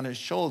government be on his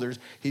shoulders,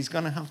 he's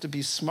going to have to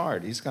be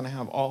smart. He's going to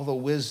have all the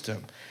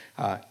wisdom.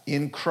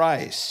 In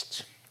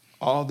Christ,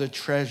 all the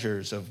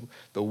treasures of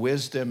the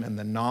wisdom and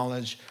the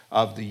knowledge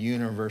of the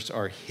universe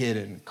are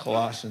hidden.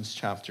 Colossians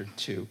chapter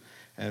 2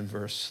 and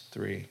verse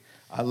 3.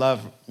 I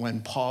love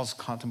when Paul's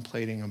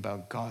contemplating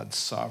about God's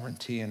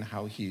sovereignty and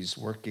how he's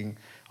working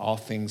all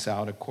things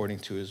out according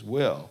to his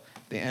will.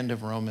 The end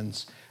of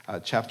Romans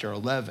chapter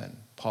 11,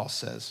 Paul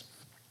says,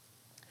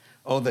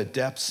 "Oh, the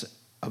depths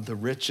of the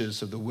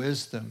riches of the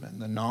wisdom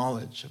and the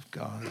knowledge of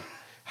God.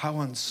 How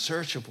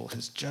unsearchable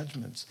his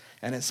judgments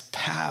and his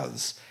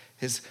paths,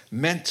 his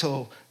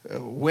mental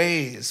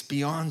ways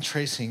beyond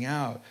tracing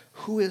out.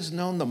 Who has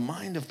known the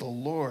mind of the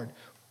Lord?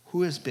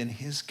 Who has been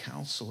his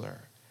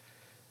counselor?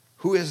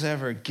 Who has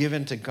ever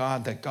given to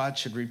God that God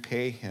should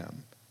repay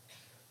him?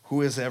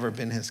 Who has ever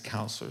been his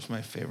counselor?" Is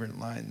my favorite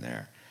line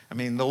there. I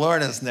mean, the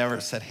Lord has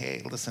never said,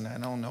 "Hey, listen, I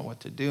don't know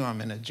what to do.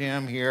 I'm in a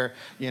jam here.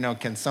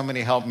 Can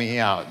somebody help me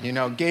out?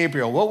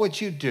 Gabriel, what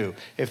would you do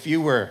if you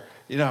were,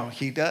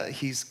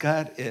 he's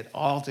got it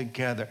all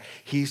together.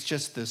 He's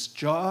just this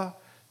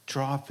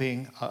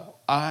jaw-dropping,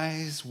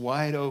 eyes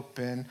wide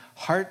open,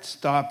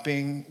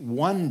 heart-stopping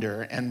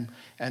wonder.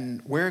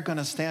 And we're going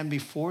to stand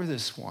before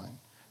this one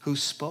who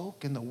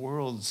spoke and the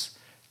worlds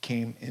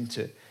came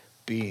into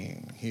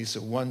being. He's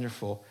a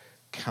wonderful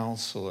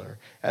counselor.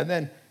 And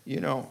then,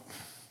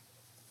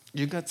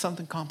 you got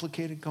something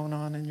complicated going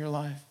on in your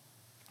life?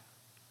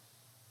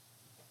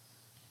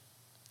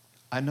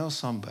 I know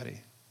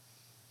somebody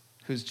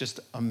who's just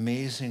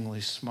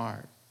amazingly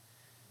smart.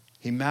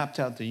 He mapped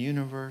out the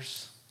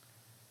universe.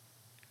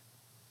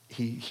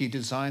 He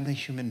designed the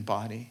human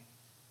body.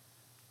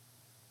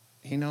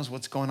 He knows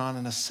what's going on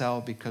in a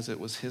cell because it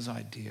was his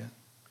idea.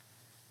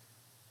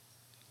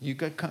 You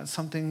got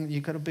something,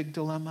 you got a big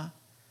dilemma?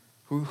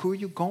 Who are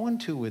you going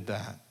to with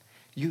that?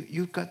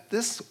 You've got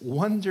this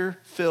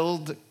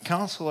wonder-filled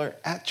counselor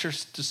at your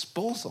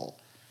disposal.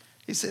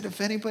 He said,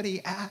 if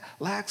anybody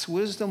lacks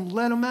wisdom,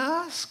 let him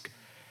ask.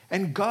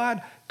 And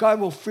God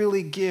will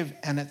freely give,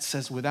 and it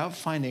says without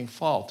finding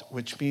fault,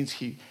 which means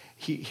he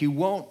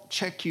won't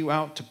check you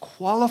out to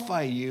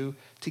qualify you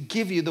to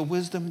give you the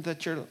wisdom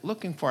that you're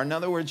looking for. In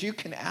other words, you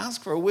can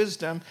ask for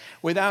wisdom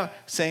without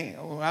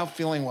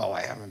feeling, well,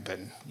 I haven't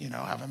been,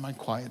 having my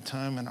quiet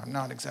time, and I'm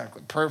not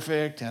exactly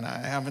perfect, and I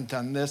haven't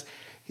done this.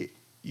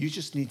 You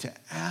just need to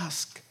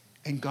ask,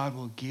 and God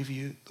will give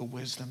you the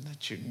wisdom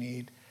that you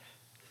need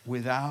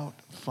without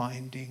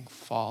finding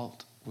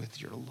fault with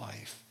your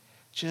life,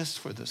 just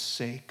for the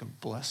sake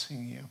of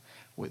blessing you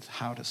with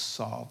how to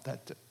solve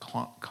that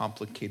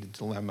complicated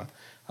dilemma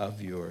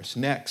of yours.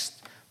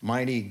 Next,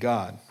 mighty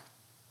God.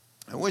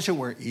 I wish it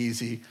were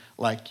easy,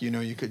 like,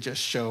 you could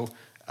just show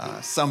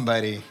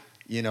somebody,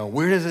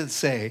 where does it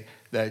say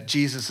that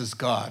Jesus is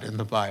God in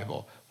the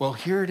Bible? Well,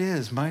 here it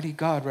is, mighty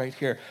God right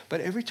here.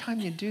 But every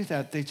time you do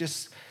that, they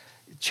just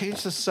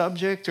change the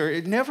subject, or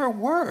it never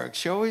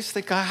works. You always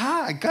think,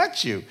 aha, I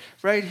got you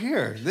right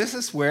here. This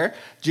is where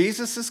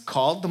Jesus is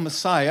called the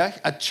Messiah,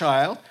 a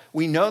child.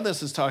 We know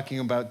this is talking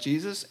about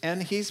Jesus,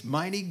 and he's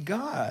mighty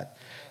God.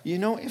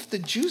 If the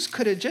Jews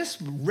could have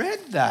just read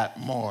that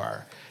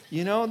more.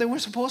 They were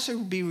supposed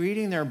to be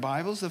reading their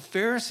Bibles. The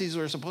Pharisees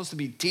were supposed to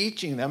be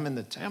teaching them in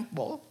the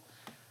temple.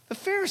 The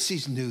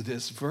Pharisees knew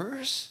this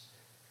verse.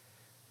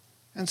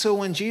 And so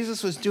when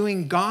Jesus was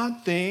doing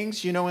God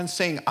things, and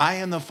saying, I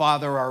and the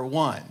Father are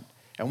one.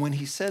 And when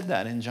he said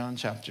that in John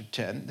chapter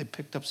 10, they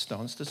picked up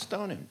stones to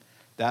stone him.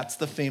 That's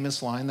the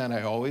famous line that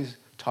I always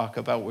talk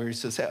about where he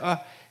says,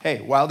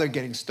 hey, while they're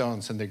getting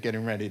stones and they're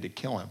getting ready to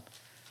kill him,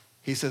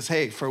 he says,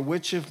 hey, for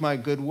which of my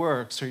good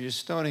works are you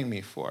stoning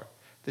me for?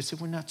 They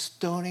said, we're not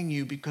stoning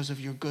you because of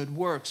your good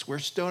works. We're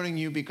stoning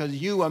you because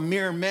you, a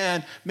mere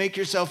man, make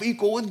yourself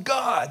equal with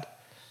God.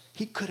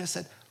 He could have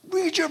said,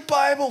 read your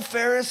Bible,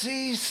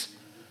 Pharisees.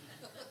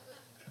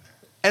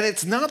 And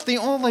it's not the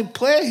only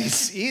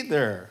place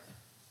either.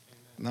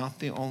 Not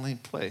the only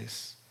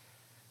place.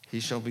 He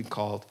shall be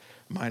called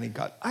Mighty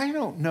God. I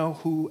don't know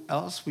who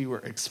else we were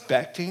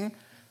expecting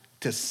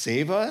to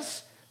save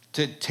us,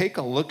 to take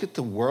a look at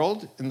the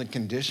world and the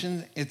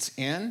condition it's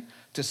in,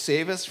 to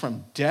save us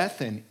from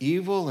death and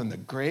evil and the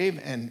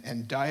grave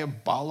and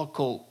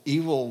diabolical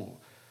evil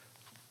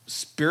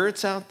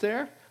spirits out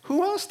there.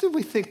 Who else did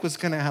we think was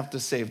going to have to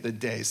save the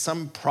day?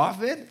 Some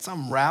prophet?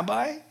 Some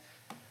rabbi?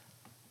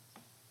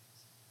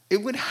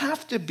 It would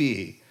have to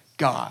be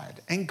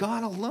God and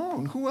God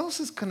alone. Who else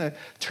is going to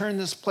turn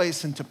this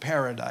place into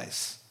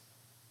paradise?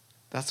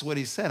 That's what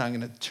he said. I'm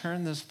going to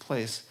turn this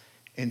place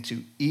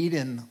into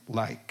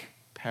Eden-like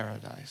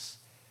paradise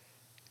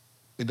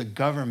with the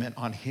government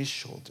on his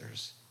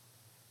shoulders.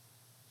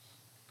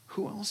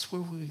 Who else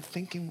were we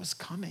thinking was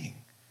coming?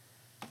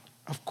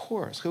 Of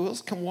course. Who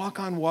else can walk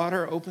on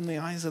water, open the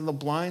eyes of the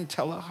blind,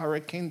 tell a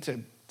hurricane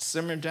to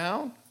simmer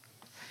down?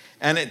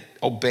 And it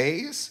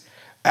obeys?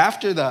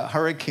 After the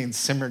hurricane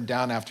simmered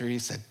down, after he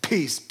said,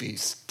 peace, be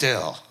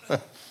still,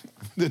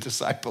 the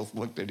disciples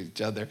looked at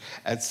each other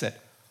and said,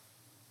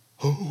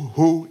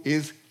 who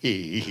is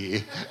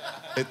he?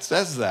 It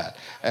says that.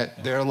 And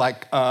they're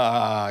like,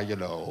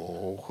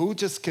 who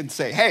just can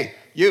say, hey,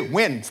 you,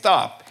 wind,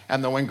 stop.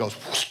 And the wind goes,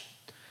 whoosh.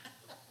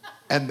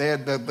 And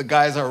the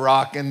guys are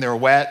rocking, they're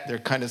wet, they're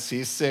kind of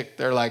seasick.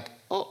 They're like,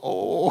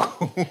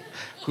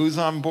 who's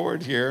on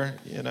board here,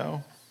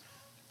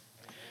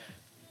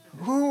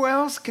 Who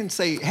else can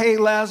say, hey,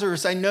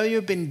 Lazarus, I know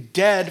you've been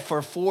dead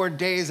for 4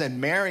 days, and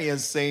Mary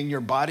is saying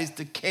your body's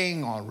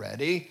decaying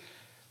already.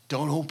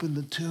 Don't open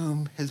the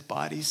tomb. His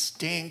body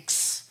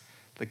stinks.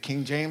 The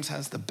King James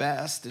has the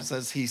best. It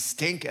says he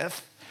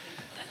stinketh.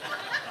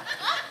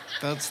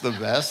 That's the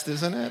best,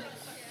 isn't it?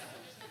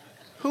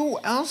 Who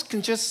else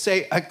can just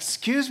say,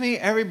 excuse me,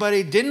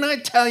 everybody, didn't I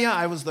tell you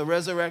I was the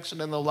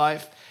resurrection and the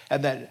life,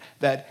 and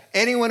that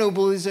anyone who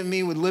believes in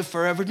me would live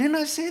forever? Didn't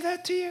I say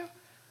that to you?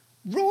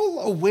 Roll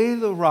away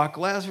the rock.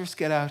 Lazarus,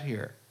 get out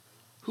here.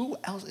 Who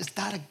else? Is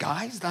that a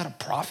guy? Is that a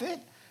prophet?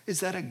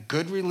 Is that a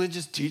good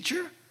religious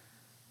teacher?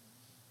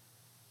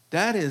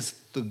 That is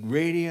the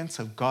radiance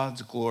of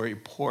God's glory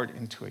poured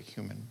into a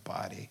human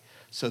body,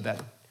 so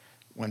that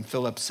when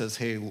Philip says,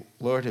 hey,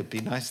 Lord, it'd be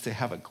nice to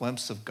have a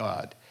glimpse of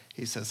God,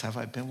 he says, have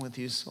I been with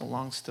you so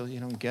long, still you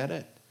don't get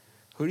it?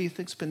 Who do you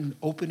think's been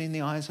opening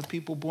the eyes of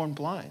people born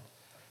blind?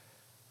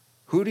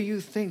 Who do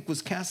you think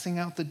was casting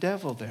out the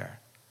devil there?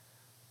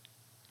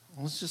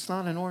 Well, it's just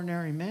not an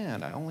ordinary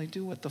man. I only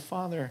do what the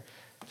Father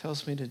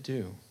tells me to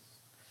do.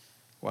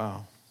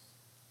 Wow.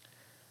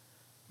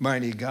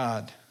 Mighty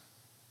God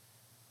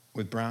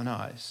with brown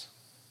eyes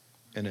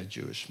and a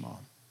Jewish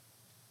mom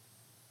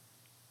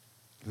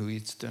who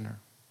eats dinner,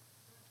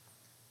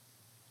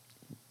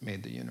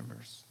 made the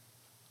universe.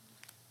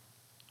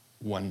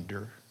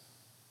 Wonder-filled.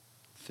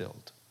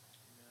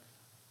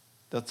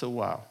 That's a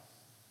wow.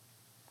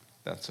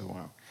 That's a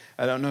wow.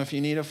 I don't know if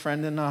you need a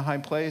friend in a high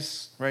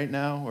place right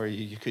now, or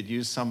you could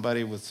use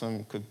somebody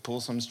could pull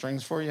some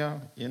strings for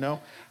you,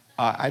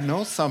 I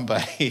know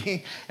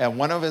somebody, and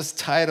one of his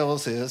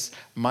titles is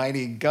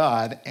Mighty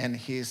God, and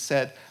he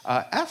said,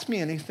 ask me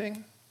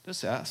anything,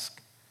 just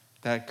ask,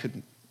 that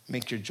could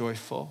make your joy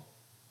full.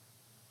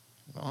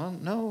 Well, I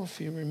don't know if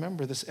you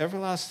remember, this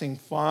everlasting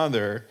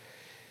Father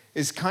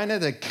is kind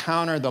of to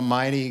counter the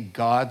mighty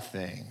God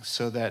thing,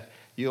 so that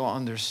you'll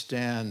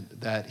understand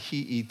that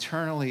he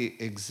eternally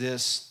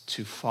exists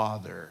to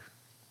Father.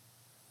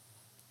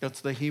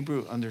 That's the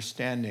Hebrew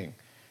understanding,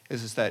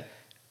 is that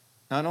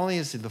not only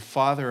is he the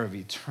Father of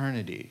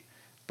eternity,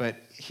 but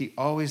he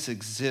always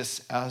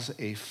exists as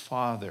a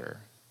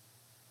Father.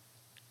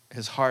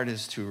 His heart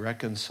is to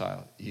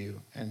reconcile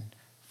you and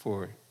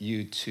for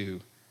you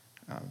to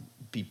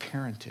be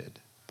parented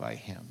by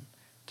him,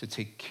 to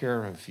take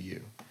care of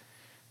you.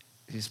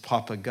 He's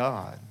Papa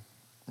God,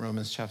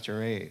 Romans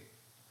chapter 8.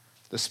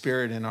 The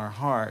Spirit in our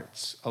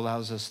hearts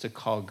allows us to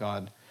call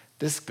God,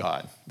 this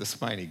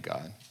mighty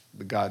God,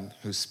 the God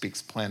who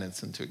speaks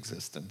planets into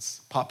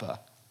existence, Papa.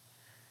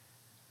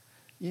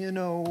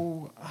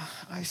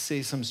 I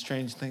say some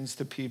strange things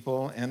to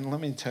people, and let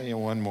me tell you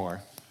one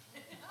more.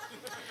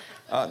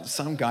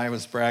 Some guy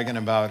was bragging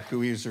about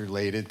who he was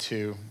related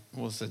to.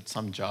 Was at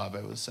some job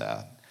I was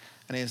at.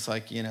 And he's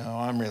like,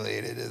 I'm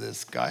related to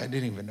this guy. I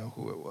didn't even know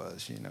who it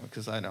was,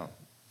 because I don't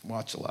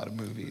watch a lot of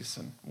movies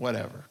and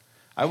whatever.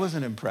 I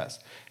wasn't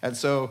impressed. And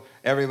so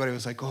everybody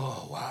was like,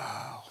 oh,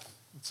 wow.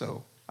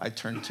 So I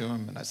turned to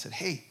him and I said,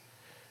 hey,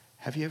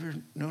 have you ever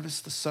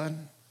noticed the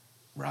sun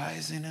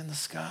rising in the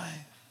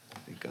sky?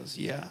 He goes,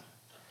 yeah.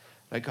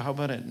 I go, how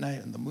about at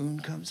night when the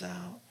moon comes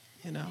out,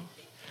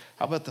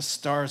 How about the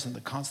stars and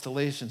the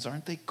constellations?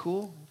 Aren't they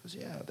cool? He goes,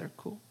 yeah, they're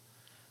cool.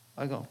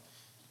 I go,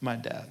 My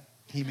dad.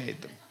 He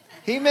made them.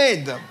 He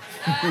made them.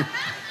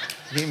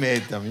 He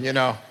made them, you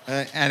know.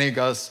 And he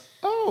goes,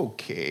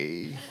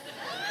 okay.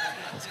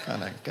 Let's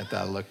kind of get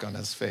that look on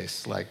his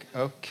face, like,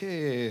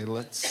 okay,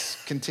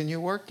 let's continue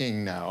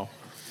working now.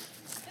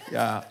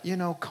 Yeah, you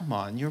know, come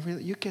on, you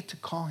get to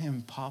call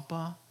him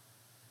Papa.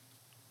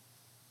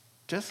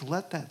 Just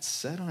let that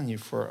sit on you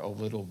for a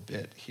little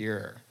bit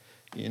here.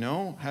 You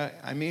know,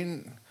 I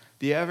mean,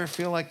 do you ever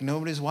feel like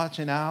nobody's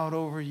watching out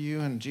over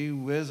you? And gee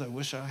whiz, I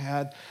wish I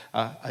had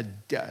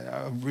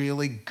a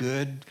really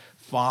good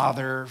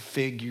father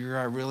figure.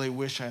 I really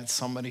wish I had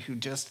somebody who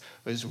just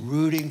was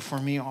rooting for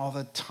me all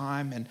the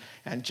time.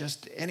 And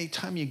just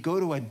anytime you go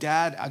to a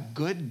dad, a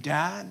good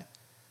dad,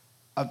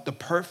 the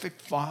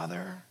perfect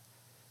father,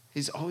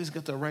 he's always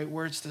got the right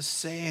words to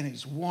say, and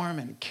he's warm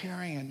and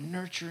caring and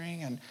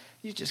nurturing, and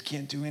you just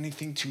can't do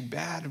anything too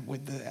bad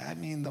with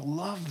the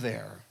love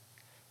there.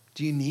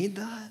 Do you need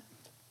that?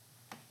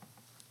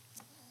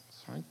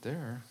 It's right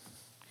there.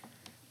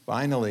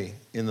 Finally,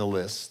 in the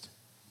list,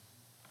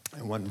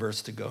 and one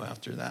verse to go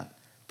after that,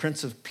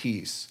 Prince of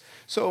Peace.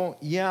 So,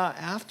 yeah,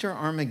 after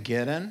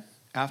Armageddon,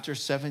 after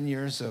 7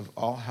 years of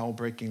all hell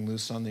breaking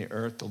loose on the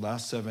earth, the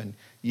last 7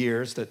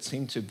 years that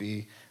seem to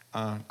be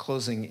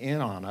closing in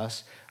on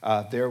us,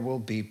 there will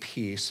be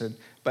peace.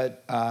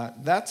 But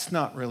that's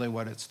not really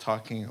what it's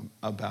talking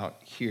about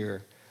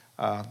here.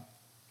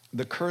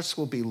 The curse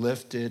will be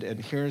lifted, and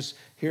here's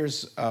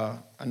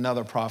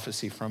another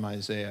prophecy from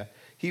Isaiah.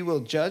 He will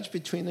judge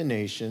between the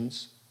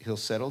nations. He'll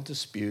settle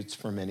disputes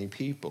for many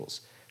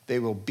peoples. They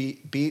will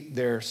beat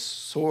their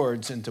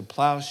swords into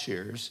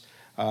plowshares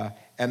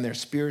and their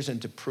spears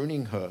into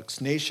pruning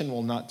hooks. Nation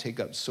will not take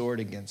up sword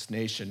against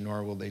nation,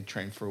 nor will they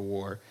train for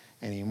war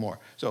anymore.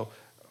 So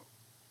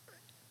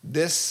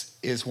this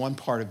is one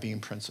part of being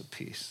Prince of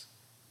Peace.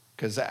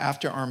 Because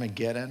after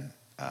Armageddon,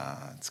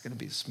 it's going to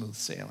be smooth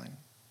sailing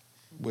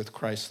with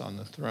Christ on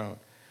the throne.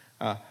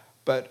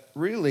 But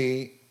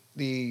really,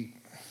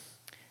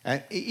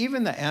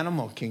 even the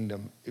animal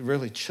kingdom, it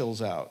really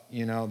chills out.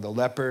 You know, the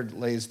leopard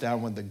lays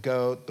down with the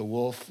goat, the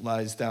wolf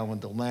lies down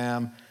with the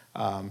lamb,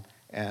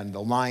 and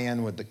the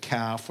lion with the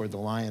calf, or the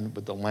lion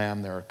with the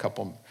lamb. There are a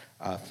couple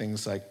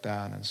things like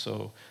that. And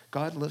so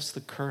God lifts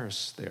the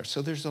curse there.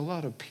 So there's a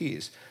lot of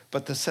peace.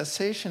 But the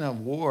cessation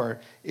of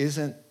war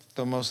isn't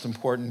the most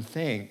important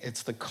thing.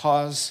 It's the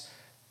cause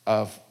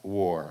of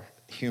war,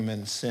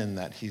 human sin,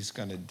 that he's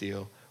going to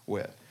deal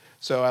with.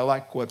 So I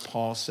like what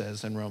Paul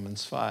says in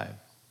Romans 5.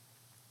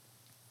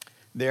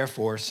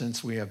 Therefore,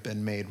 since we have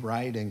been made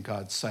right in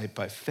God's sight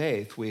by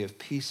faith, we have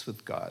peace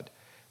with God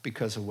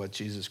because of what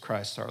Jesus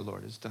Christ our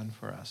Lord has done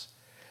for us.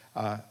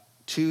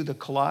 To the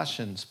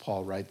Colossians,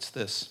 Paul writes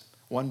this,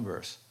 one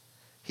verse.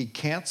 He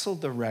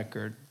canceled the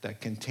record that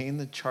contained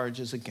the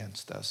charges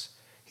against us.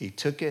 He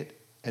took it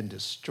and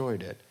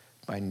destroyed it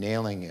by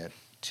nailing it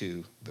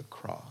to the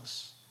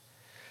cross.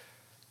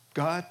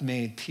 God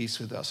made peace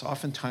with us.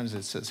 Oftentimes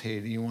it says, hey,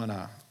 do you want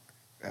to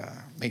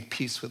make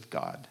peace with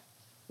God?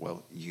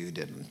 Well, you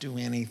didn't do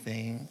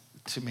anything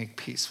to make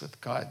peace with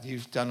God.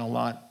 You've done a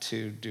lot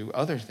to do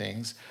other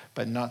things,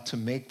 but not to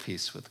make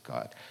peace with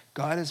God.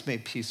 God has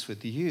made peace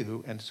with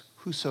you, and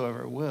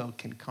whosoever will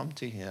can come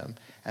to him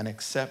and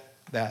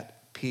accept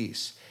that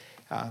peace.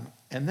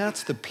 And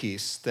that's the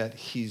peace that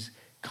he's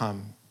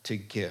come to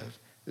give.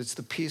 It's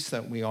the peace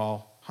that we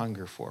all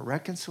hunger for.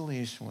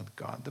 Reconciliation with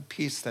God. The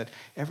peace that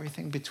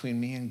everything between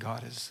me and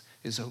God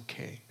is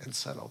okay and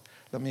settled.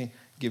 Let me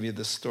give you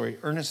this story.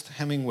 Ernest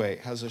Hemingway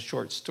has a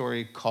short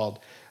story called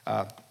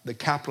The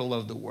Capital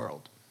of the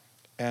World.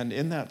 And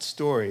in that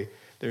story,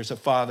 there's a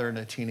father and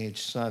a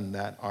teenage son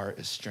that are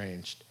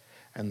estranged.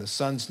 And the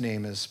son's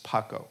name is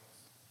Paco.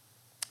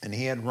 And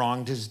he had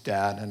wronged his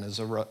dad, and as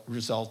a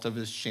result of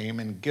his shame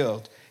and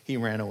guilt, he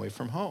ran away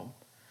from home.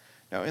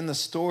 Now, in the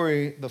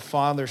story, the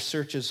father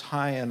searches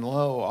high and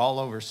low all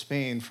over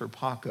Spain for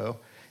Paco,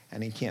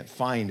 and he can't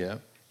find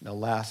him. In a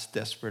last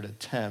desperate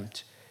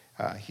attempt,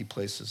 he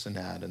places an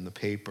ad in the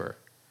paper.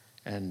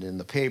 And in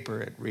the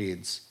paper, it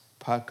reads,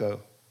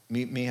 Paco,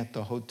 meet me at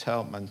the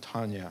Hotel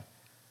Montana.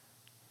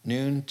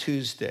 Noon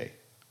Tuesday,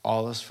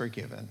 all is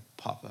forgiven,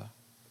 Papa.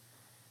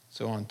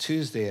 So on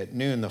Tuesday at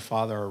noon, the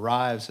father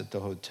arrives at the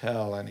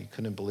hotel, and he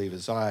couldn't believe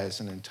his eyes.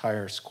 An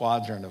entire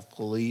squadron of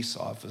police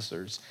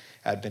officers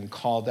had been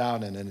called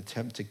out in an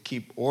attempt to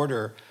keep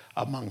order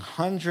among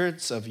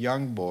hundreds of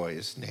young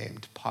boys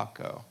named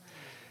Paco.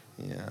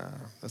 Yeah,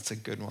 that's a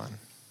good one.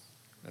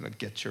 That'll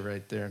get you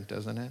right there,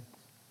 doesn't it?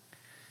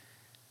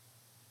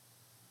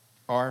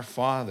 Our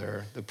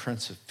Father, the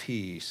Prince of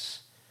Peace,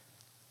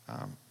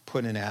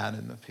 put an ad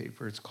in the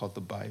paper. It's called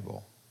the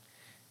Bible.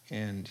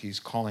 And he's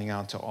calling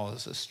out to all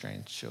his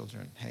estranged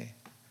children. Hey,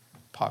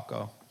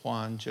 Paco,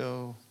 Juan,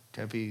 Joe,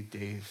 Debbie,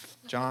 Dave,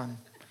 John.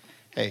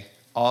 Hey,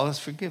 all is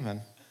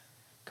forgiven.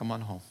 Come on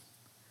home.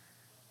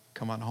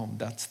 Come on home.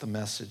 That's the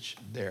message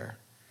there.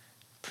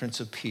 Prince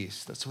of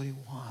Peace. That's what he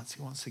wants.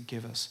 He wants to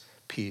give us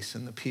peace,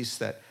 and the peace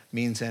that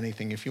means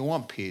anything. If you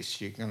want peace,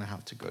 you're going to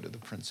have to go to the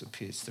Prince of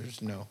Peace.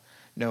 There's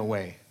no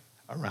way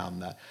around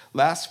that.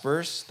 Last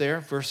verse there,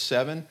 verse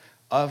 7.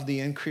 of the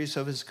increase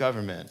of his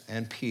government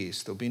and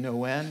peace. There'll be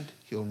no end.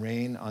 He'll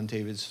reign on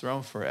David's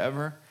throne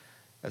forever,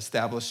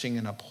 establishing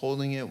and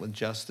upholding it with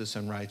justice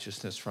and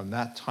righteousness from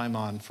that time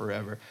on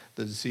forever.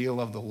 The zeal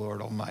of the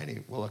Lord Almighty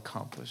will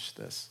accomplish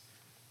this.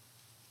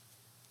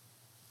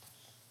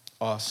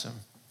 Awesome.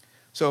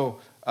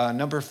 So,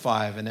 number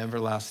 5, an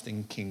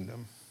everlasting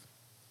kingdom.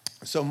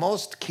 So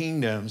most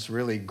kingdoms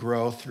really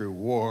grow through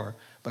war,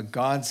 but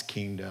God's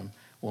kingdom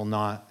will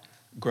not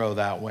grow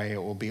that way.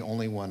 It will be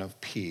only one of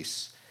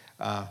peace.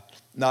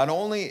 Not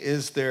only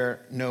is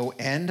there no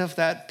end of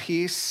that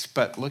peace,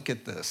 but look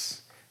at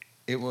this.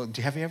 It will.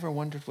 Have you ever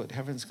wondered what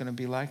heaven's going to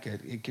be like?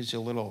 It gives you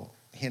a little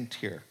hint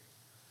here.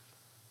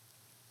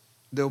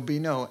 There'll be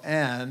no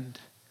end,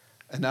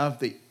 and of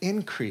the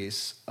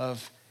increase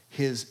of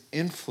his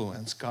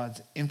influence,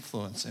 God's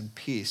influence and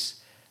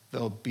peace,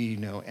 there'll be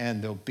no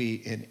end. There'll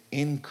be an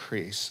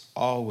increase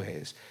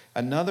always.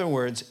 In other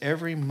words,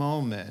 every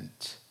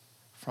moment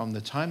from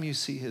the time you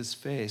see his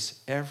face,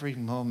 every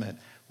moment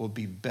will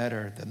be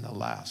better than the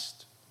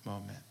last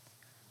moment.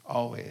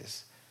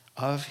 Always.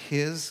 Of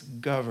his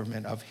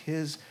government, of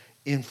his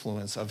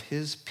influence, of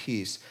his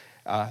peace,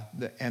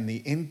 and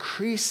the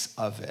increase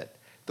of it,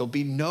 there'll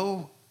be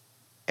no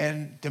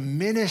and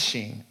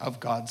diminishing of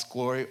God's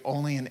glory,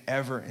 only an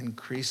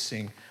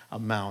ever-increasing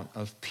amount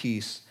of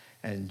peace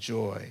and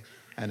joy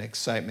and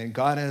excitement.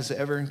 God has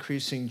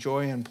ever-increasing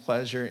joy and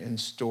pleasure in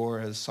store,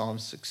 as Psalm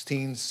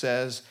 16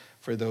 says,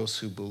 for those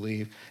who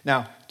believe.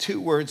 Now,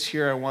 2 words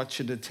here I want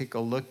you to take a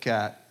look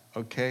at,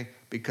 okay?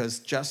 Because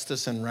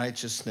justice and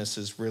righteousness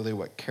is really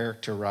what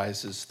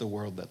characterizes the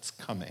world that's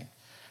coming.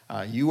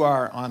 You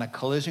are on a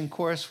collision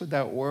course with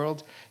that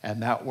world,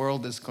 and that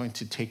world is going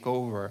to take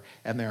over.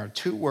 And there are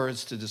 2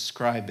 words to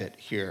describe it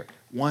here.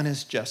 One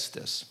is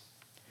justice.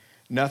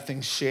 Nothing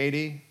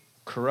shady,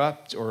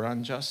 corrupt, or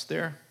unjust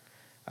there.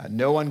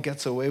 No one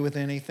gets away with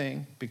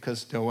anything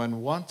because no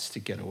one wants to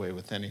get away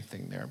with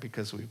anything there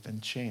because we've been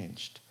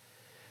changed.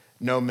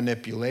 No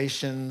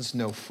manipulations,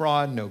 no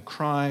fraud, no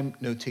crime,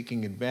 no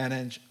taking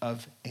advantage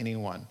of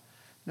anyone.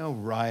 No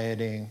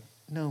rioting,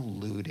 no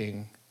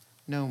looting,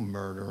 no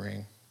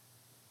murdering.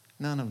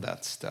 None of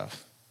that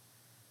stuff.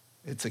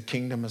 It's a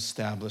kingdom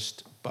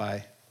established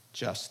by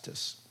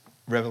justice.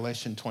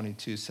 Revelation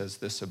 22 says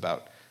this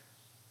about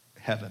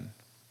heaven.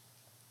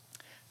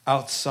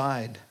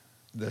 Outside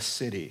the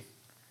city,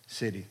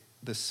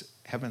 this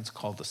heaven's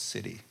called the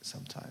city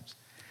sometimes.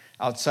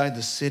 Outside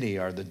the city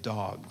are the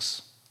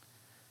dogs,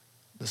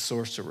 the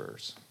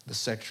sorcerers, the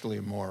sexually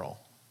immoral,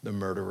 the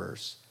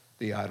murderers,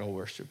 the idol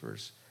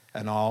worshipers,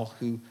 and all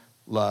who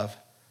love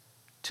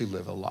to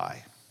live a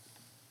lie.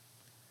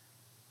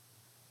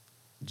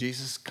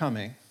 Jesus is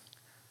coming.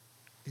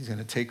 He's going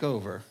to take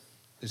over.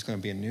 There's going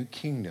to be a new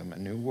kingdom, a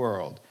new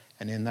world.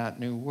 And in that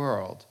new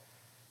world,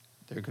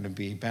 there are going to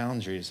be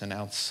boundaries, and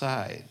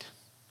outside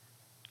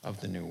of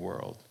the new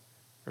world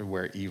are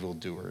where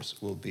evildoers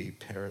will be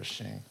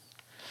perishing.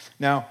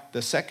 Now,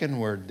 the second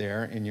word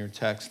there in your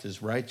text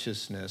is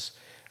righteousness.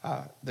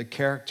 The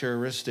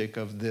characteristic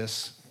of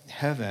this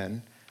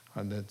heaven,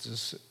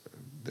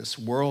 this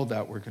world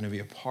that we're going to be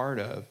a part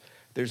of,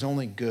 there's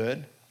only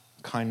good,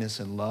 kindness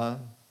and love,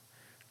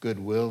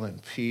 goodwill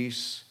and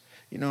peace.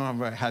 You know,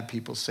 I've had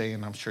people say,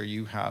 and I'm sure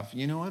you have,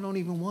 I don't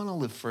even want to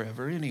live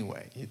forever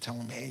anyway. You tell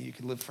them, hey, you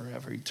can live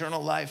forever,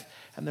 eternal life.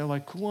 And they're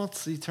like, who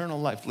wants eternal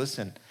life?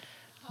 Listen,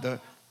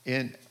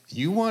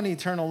 you want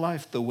eternal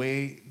life the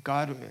way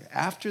God,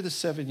 after the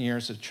 7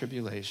 years of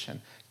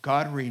tribulation,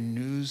 God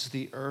renews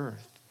the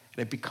earth.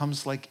 It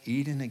becomes like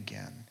Eden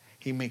again.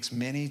 He makes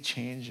many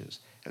changes.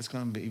 It's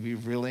going to be a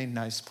really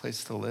nice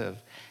place to live.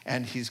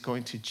 And he's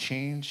going to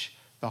change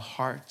the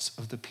hearts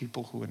of the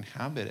people who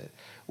inhabit it.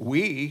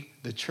 We,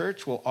 the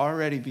church, will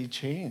already be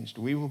changed.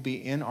 We will be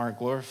in our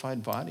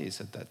glorified bodies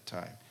at that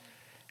time.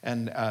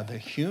 And the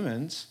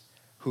humans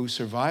who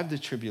survive the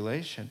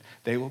tribulation,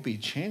 they will be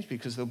changed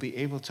because they'll be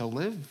able to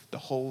live the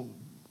whole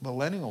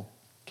millennial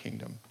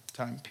kingdom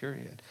time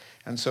period.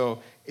 And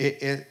so,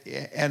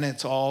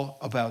 it's all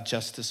about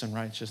justice and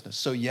righteousness.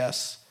 So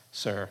yes,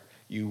 sir,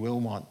 you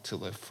will want to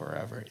live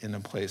forever in a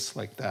place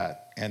like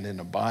that and in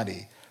a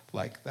body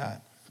like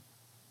that.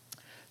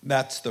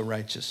 That's the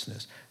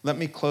righteousness. Let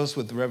me close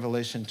with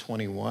Revelation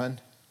 21.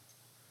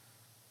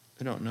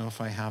 I don't know if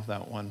I have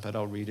that one, but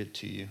I'll read it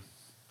to you.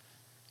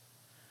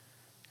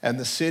 And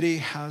the city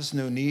has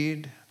no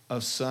need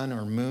of sun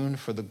or moon,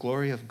 for the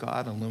glory of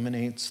God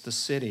illuminates the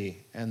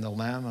city, and the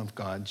Lamb of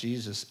God,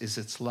 Jesus, is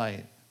its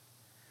light.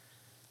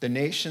 The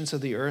nations of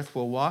the earth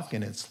will walk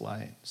in its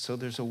light. So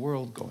there's a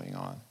world going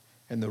on.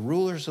 And the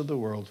rulers of the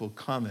world will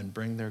come and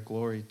bring their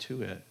glory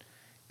to it.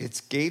 Its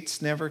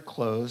gates never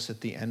close at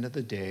the end of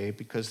the day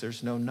because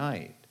there's no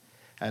night.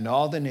 And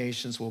all the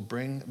nations will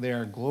bring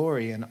their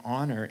glory and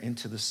honor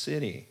into the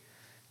city.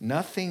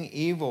 Nothing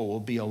evil will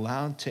be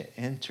allowed to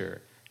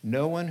enter.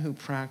 No one who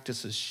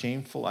practices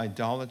shameful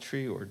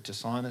idolatry or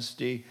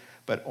dishonesty,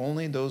 but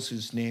only those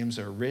whose names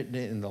are written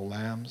in the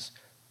Lamb's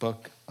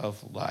book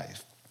of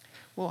life.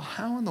 Well,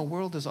 how in the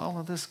world is all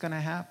of this going to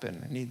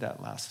happen? I need that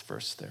last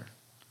verse there.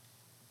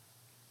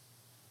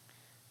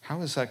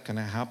 How is that going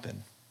to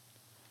happen?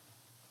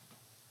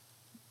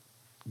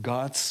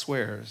 God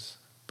swears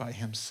by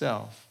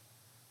himself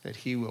that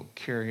he will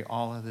carry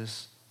all of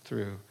this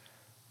through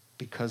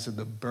because of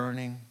the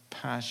burning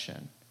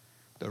passion,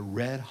 the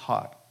red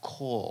hot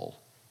coal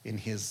in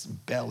his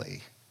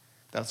belly.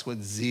 That's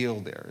what zeal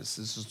there is.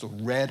 This is the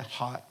red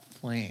hot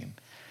flame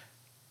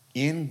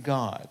in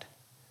God,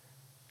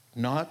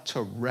 not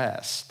to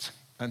rest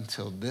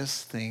until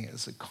this thing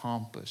is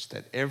accomplished,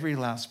 that every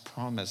last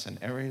promise and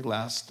every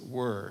last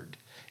word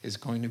is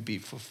going to be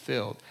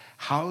fulfilled.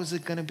 How is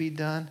it going to be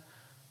done?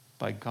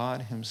 By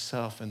God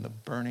himself in the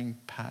burning,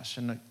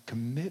 passionate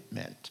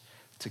commitment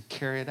to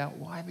carry it out.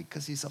 Why?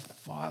 Because he's a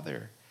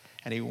father,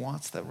 and he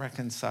wants to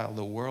reconcile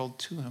the world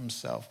to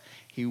himself.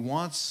 He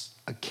wants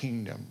a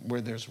kingdom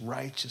where there's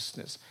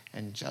righteousness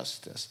and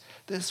justice.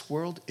 This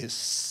world is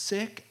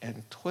sick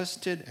and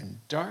twisted and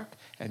dark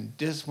and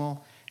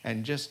dismal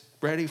and just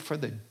ready for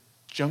the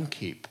junk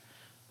heap.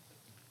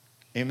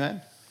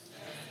 Amen?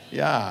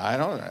 Yeah,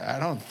 I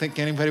don't think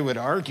anybody would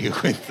argue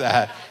with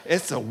that.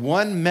 It's a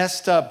one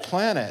messed up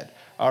planet,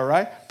 all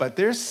right? But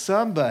there's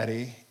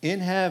somebody in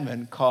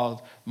heaven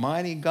called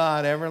Mighty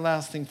God,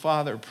 Everlasting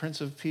Father,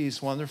 Prince of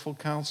Peace, Wonderful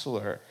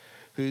Counselor,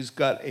 who's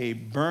got a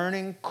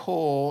burning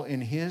coal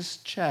in his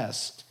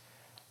chest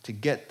to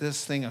get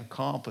this thing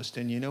accomplished.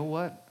 And you know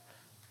what?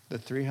 The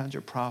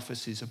 300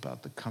 prophecies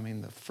about the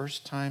coming the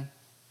first time,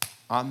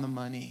 on the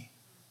money.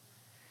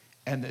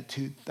 And the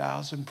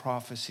 2,000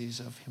 prophecies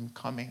of him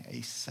coming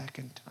a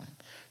second time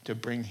to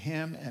bring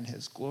him and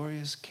his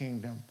glorious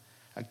kingdom,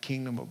 a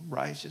kingdom of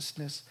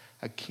righteousness,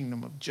 a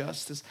kingdom of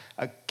justice,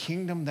 a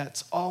kingdom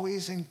that's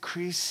always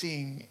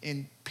increasing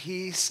in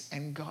peace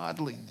and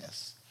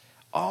godliness.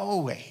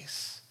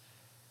 Always,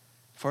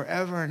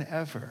 forever and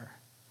ever,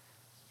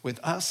 with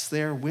us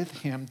there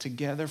with him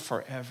together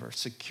forever,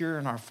 secure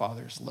in our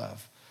Father's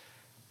love.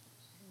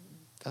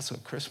 That's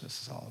what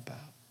Christmas is all about.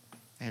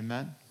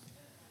 Amen?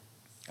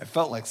 I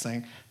felt like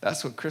saying,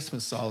 that's what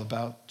Christmas is all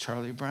about,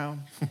 Charlie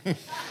Brown.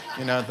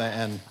 You know, at the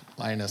end,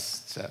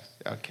 Linus said,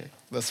 okay,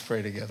 let's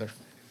pray together.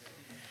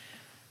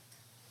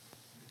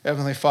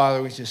 Heavenly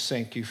Father, we just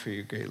thank you for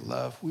your great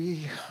love.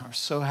 We are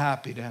so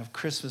happy to have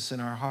Christmas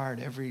in our heart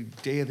every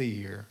day of the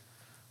year.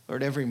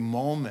 Lord, every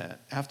moment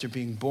after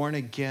being born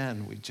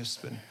again, we've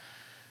just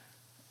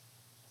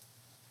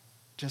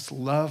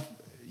love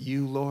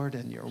you, Lord,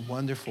 and your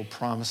wonderful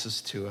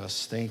promises to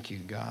us. Thank you,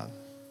 God,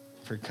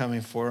 for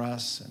coming for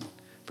us and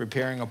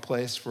preparing a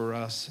place for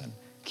us and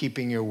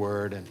keeping your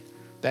word. And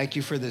thank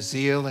you for the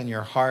zeal in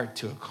your heart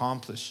to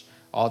accomplish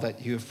all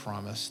that you have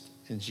promised.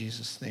 In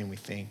Jesus' name we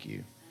thank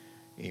you.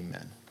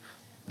 Amen.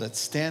 Let's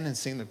stand and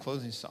sing the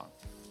closing song.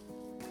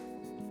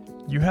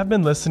 You have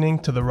been listening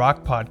to The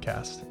Rock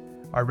Podcast.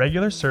 Our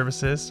regular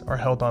services are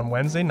held on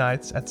Wednesday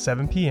nights at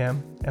 7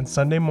 p.m. and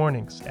Sunday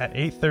mornings at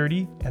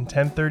 8:30 and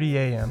 10:30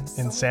 a.m.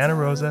 in Santa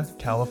Rosa,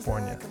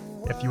 California.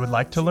 If you would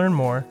like to learn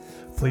more,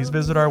 please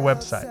visit our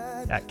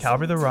website at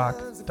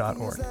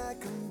calvarytherock.org.